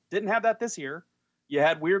clothes. Didn't have that this year. You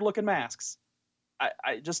had weird-looking masks.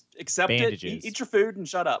 I just accept Bandages. it. Eat your food and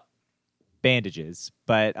shut up. Bandages.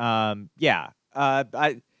 But,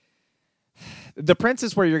 the Prince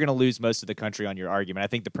is where you're going to lose most of the country on your argument. I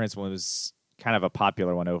think the Prince one was kind of a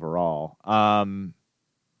popular one overall.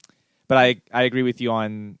 But I agree with you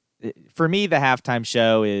on, for me, the halftime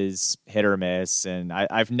show is hit or miss, and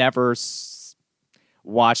I've never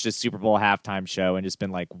watched a Super Bowl halftime show and just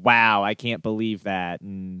been like, wow, I can't believe that,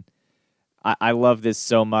 and I love this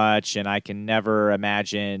so much, and I can never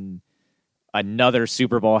imagine another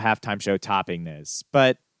Super Bowl halftime show topping this.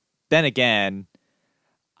 But then again,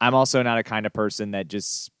 I'm also not a kind of person that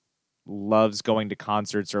just loves going to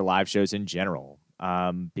concerts or live shows in general,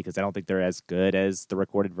 because I don't think they're as good as the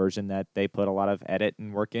recorded version that they put a lot of edit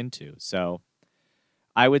and work into. So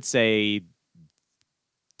I would say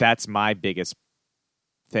that's my biggest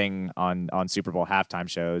thing on Super Bowl halftime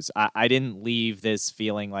shows. I didn't leave this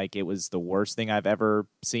feeling like it was the worst thing I've ever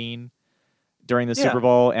seen during the Super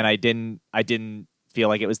Bowl, and I didn't feel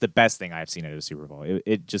like it was the best thing I've seen at a Super Bowl.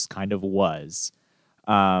 It just kind of was.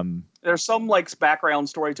 There's some like background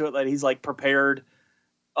story to it that he's like prepared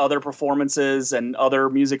other performances and other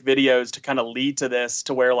music videos to kind of lead to this,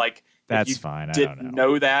 to where like, that's fine. I didn't don't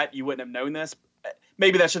know that, you wouldn't have known this.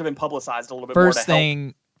 Maybe that should have been publicized a little bit First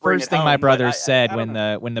more. First thing my brother said when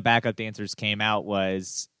know. when the backup dancers came out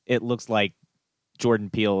was, it looks like Jordan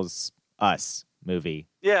Peele's Us movie.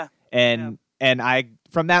 Yeah. And I,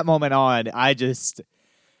 from that moment on, I just,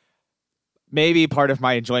 maybe part of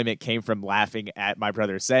my enjoyment came from laughing at my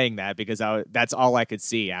brother saying that, because that's all I could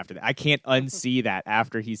see after that. I can't unsee that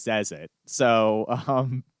after he says it. So,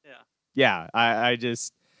 I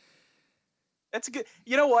just, That's a good.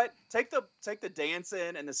 You know what? Take the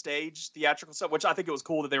dancing and the stage theatrical stuff, which I think it was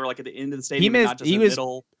cool that they were like at the end of the stadium, not just in the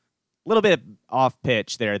middle. A little bit off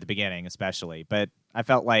pitch there at the beginning, especially, but I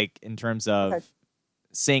felt like in terms of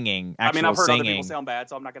singing, I've heard singing, other people sound bad,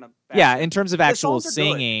 so I'm not gonna. Yeah, in terms of actual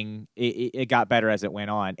singing, it got better as it went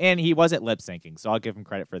on, and he wasn't lip syncing, so I'll give him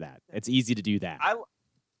credit for that. It's easy to do that.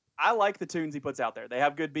 I like the tunes he puts out there. They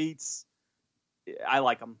have good beats. I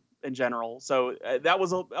like them in general. So that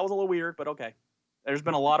was a little weird, but okay. There's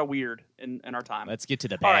been a lot of weird in our time. Let's get to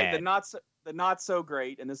the bad. All right, the not so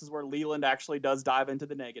great, and this is where Leland actually does dive into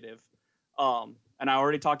the negative. And I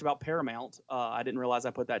already talked about Paramount. I didn't realize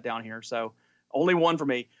I put that down here. So only one for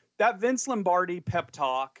me. That Vince Lombardi pep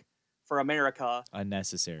talk for America.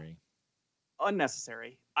 Unnecessary.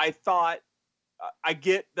 I thought, I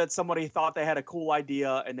get that somebody thought they had a cool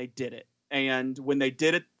idea and they did it. And when they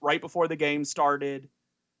did it right before the game started,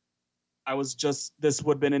 I was just, this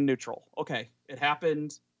would have been in neutral. Okay, it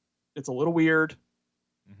happened. It's a little weird,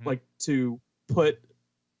 like to put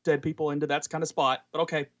dead people into that kind of spot. But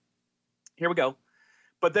okay, here we go.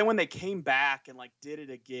 But then when they came back and like did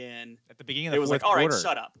it again at the beginning of the it was like, all right,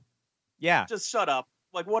 shut up. Yeah, just shut up.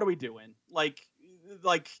 Like, what are we doing? Like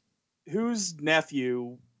whose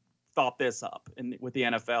nephew thought this up with the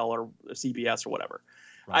NFL or CBS or whatever?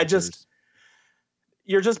 Rogers.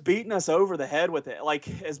 You're just beating us over the head with it. Like,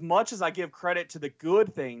 as much as I give credit to the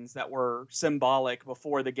good things that were symbolic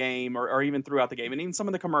before the game or even throughout the game, and even some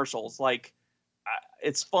of the commercials, like,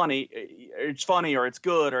 it's funny or it's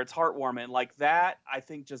good or it's heartwarming. Like that, I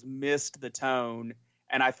think just missed the tone.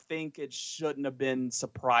 And I think it shouldn't have been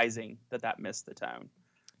surprising that missed the tone.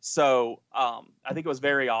 So I think it was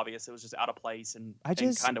very obvious. It was just out of place and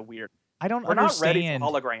kind of weird. I don't We're understand. Not ready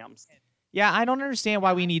for holograms. Yeah, I don't understand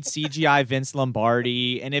why we need CGI Vince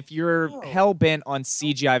Lombardi. And if you're hell-bent on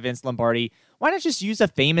CGI Vince Lombardi, why not just use a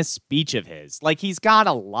famous speech of his? Like, he's got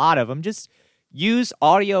a lot of them. Just use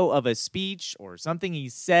audio of a speech or something he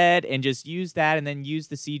said and just use that and then use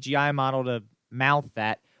the CGI model to mouth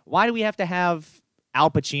that. Why do we have to have Al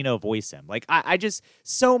Pacino voice him? Like, I just,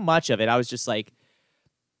 so much of it, I was just like,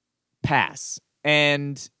 pass.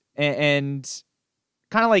 And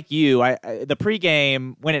kind of like you, the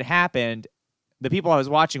pregame, when it happened, the people I was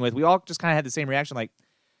watching with, we all just kind of had the same reaction, like,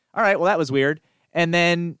 all right, well, that was weird. And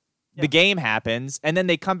then the game happens, and then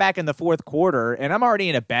they come back in the fourth quarter, and I'm already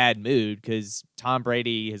in a bad mood because Tom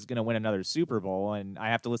Brady is going to win another Super Bowl, and I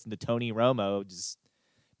have to listen to Tony Romo just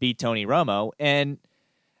beat Tony Romo. And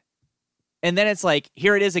then it's like,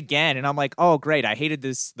 here it is again, and I'm like, oh, great, I hated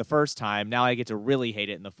this the first time. Now I get to really hate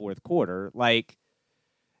it in the fourth quarter. Like,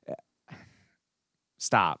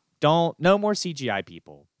 stop. No more CGI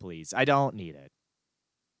people, please. I don't need it.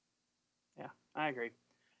 Yeah, I agree.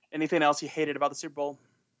 Anything else you hated about the Super Bowl?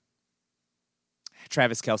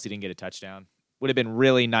 Travis Kelce didn't get a touchdown. Would have been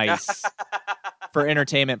really nice for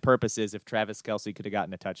entertainment purposes if Travis Kelce could have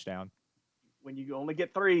gotten a touchdown. When you only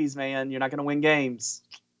get threes, man, you're not going to win games.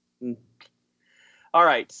 All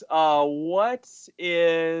right. What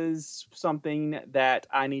is something that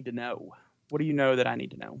I need to know? What do you know that I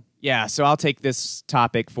need to know? Yeah, so I'll take this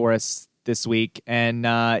topic for us this week, and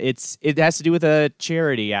it has to do with a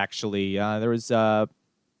charity, actually. There was a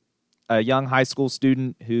young high school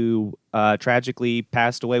student who tragically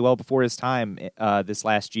passed away well before his time this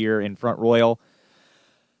last year in Front Royal.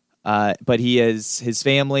 But his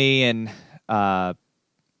family and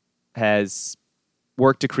has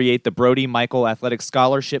worked to create the Brody Michael Athletic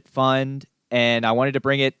Scholarship Fund, and I wanted to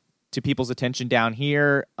bring it to people's attention down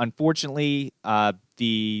here. Unfortunately,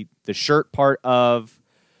 the shirt part of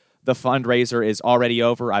the fundraiser is already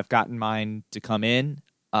over. I've gotten mine to come in.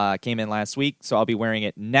 Came in last week, so I'll be wearing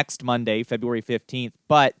it next Monday, February 15th.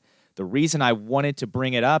 But the reason I wanted to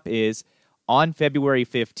bring it up is on February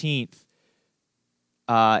 15th,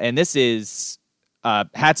 and this is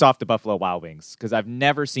hats off to Buffalo Wild Wings, because I've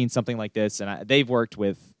never seen something like this, and they've worked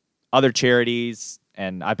with other charities,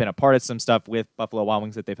 and I've been a part of some stuff with Buffalo Wild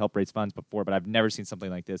Wings that they've helped raise funds before, but I've never seen something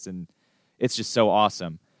like this, and it's just so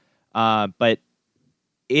awesome. But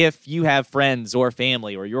if you have friends or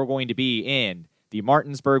family, or you're going to be in the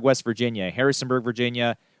Martinsburg, West Virginia, Harrisonburg,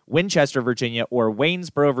 Virginia, Winchester, Virginia, or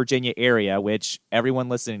Waynesboro, Virginia area, which everyone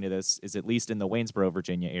listening to this is at least in the Waynesboro,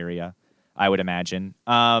 Virginia area, I would imagine.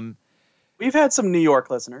 We've had some New York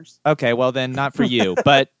listeners. Okay, well then not for you,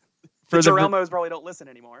 but for the Elmos probably don't listen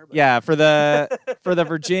anymore. But. Yeah, for the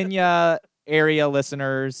Virginia area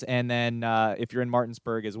listeners, and then if you're in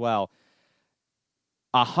Martinsburg as well,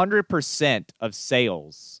 100% of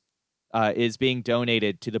sales is being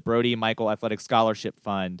donated to the Brody Michael Athletic Scholarship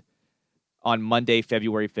Fund on Monday,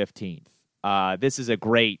 February 15th. This is a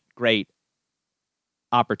great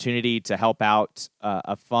opportunity to help out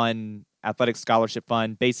a fun athletic scholarship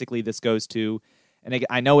fund. Basically, this goes to, and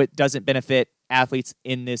I know it doesn't benefit athletes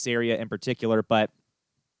in this area in particular, but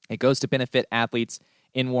it goes to benefit athletes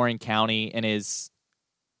in Warren County, and and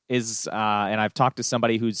I've talked to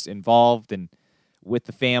somebody who's involved and with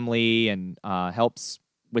the family and helps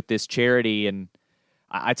with this charity, and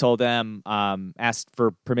I told them, asked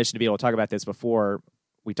for permission to be able to talk about this before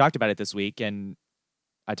we talked about it this week, and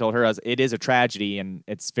I told her it is a tragedy and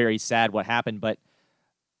it's very sad what happened, but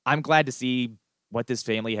I'm glad to see what this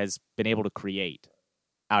family has been able to create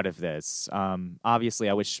out of this. Obviously,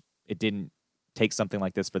 I wish it didn't take something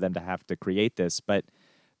like this for them to have to create this, but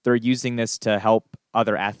they're using this to help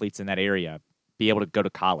other athletes in that area be able to go to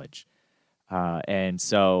college. And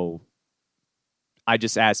so I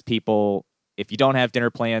just ask people, if you don't have dinner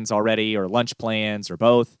plans already or lunch plans or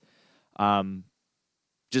both,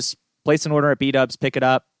 just place an order at B-Dubs, pick it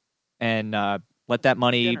up, and let that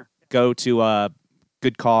money go to a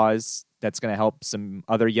good cause that's going to help some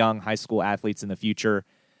other young high school athletes in the future.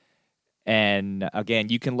 And again,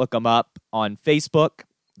 you can look them up on Facebook.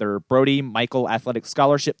 They're Brody Michael Athletic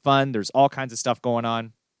Scholarship Fund. There's all kinds of stuff going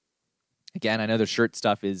on. Again, I know the shirt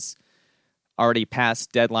stuff is already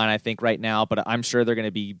past deadline, I think, right now, but I'm sure they're going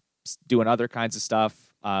to be doing other kinds of stuff.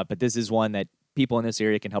 But this is one that people in this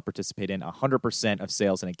area can help participate in. 100% of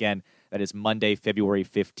sales. And again, that is Monday, February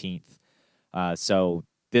 15th. So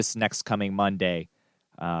this next coming Monday,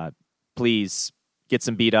 please get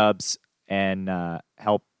some B-Dubs and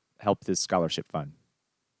help this scholarship fund.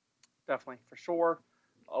 Definitely, for sure.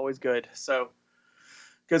 Always good. So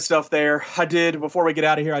good stuff there. Before we get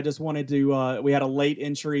out of here, I just wanted to, we had a late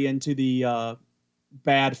entry into the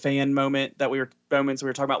bad fan moments we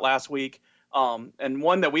were talking about last week. And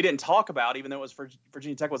one that we didn't talk about, even though it was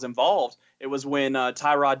Virginia Tech was involved, it was when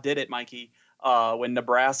Tyrod did it, Mikey, when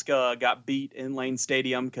Nebraska got beat in Lane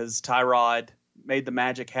Stadium because Tyrod made the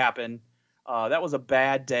magic happen. That was a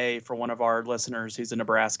bad day for one of our listeners who's a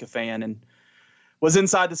Nebraska fan and was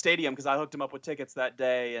inside the stadium because I hooked him up with tickets that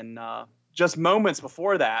day. And just moments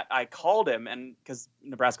before that, I called him and because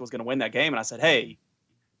Nebraska was going to win that game. And I said, hey,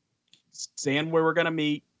 stand where we're going to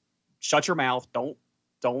meet. Shut your mouth. Don't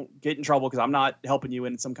get in trouble because I'm not helping you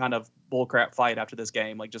in some kind of bullcrap fight after this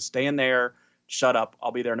game. Like, just stand there, shut up.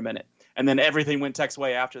 I'll be there in a minute. And then everything went Tech's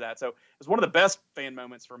way after that. So it was one of the best fan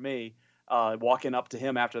moments for me, walking up to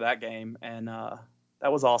him after that game. And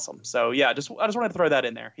that was awesome. So, yeah, I just wanted to throw that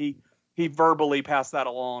in there. He verbally passed that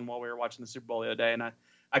along while we were watching the Super Bowl the other day. And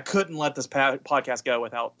I couldn't let this podcast go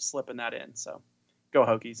without slipping that in. So go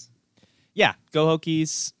Hokies. Yeah, go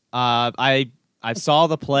Hokies. I saw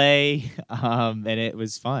the play, and it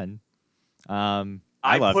was fun. I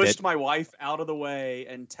loved pushed my wife out of the way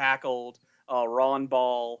and tackled Ron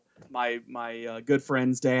Ball, my good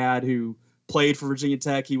friend's dad, who played for Virginia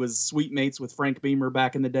Tech. He was sweet mates with Frank Beamer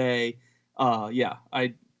back in the day. I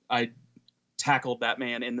tackled that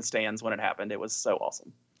man in the stands when it happened. It was so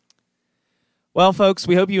awesome. Well, folks,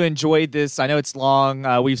 we hope you enjoyed this. I know it's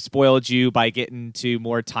long. We've spoiled you by getting to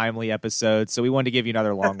more timely episodes, so we wanted to give you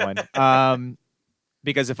another long one.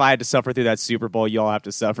 Because if I had to suffer through that Super Bowl, you all have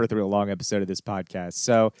to suffer through a long episode of this podcast.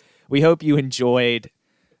 So we hope you enjoyed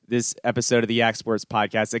this episode of the Yak Sports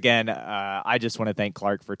Podcast. Again, I just want to thank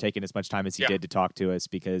Clark for taking as much time as he did to talk to us,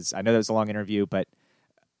 because I know that was a long interview, but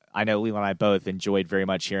I know Leland and I both enjoyed very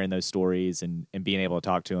much hearing those stories and being able to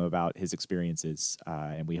talk to him about his experiences.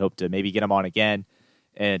 And we hope to maybe get him on again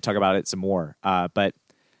and talk about it some more. But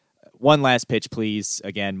one last pitch, please.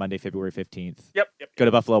 Again, Monday, February 15th. Yep. Go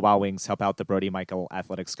to Buffalo Wild Wings, help out the Brody Michael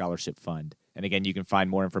Athletic Scholarship Fund. And again, you can find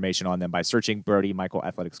more information on them by searching Brody Michael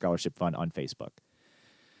Athletic Scholarship Fund on Facebook.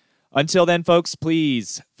 Until then, folks,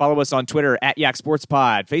 please follow us on Twitter at Yak Sports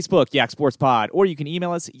Pod, Facebook, Yak Sports Pod, or you can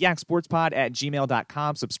email us,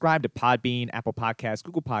 yaksportspod@gmail.com. Subscribe to Podbean, Apple Podcasts,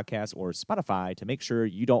 Google Podcasts, or Spotify to make sure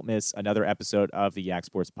you don't miss another episode of the Yak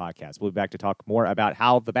Sports Podcast. We'll be back to talk more about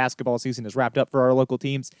how the basketball season is wrapped up for our local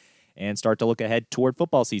teams and start to look ahead toward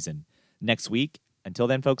football season next week. Until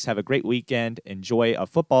then, folks, have a great weekend. Enjoy a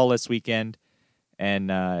football-less weekend. And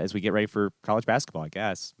as we get ready for college basketball, I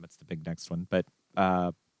guess. That's the big next one. But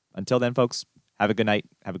until then, folks, have a good night.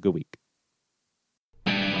 Have a good week.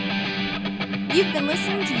 You've been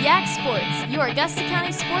listening to Yak Sports, your Augusta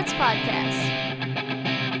County sports podcast.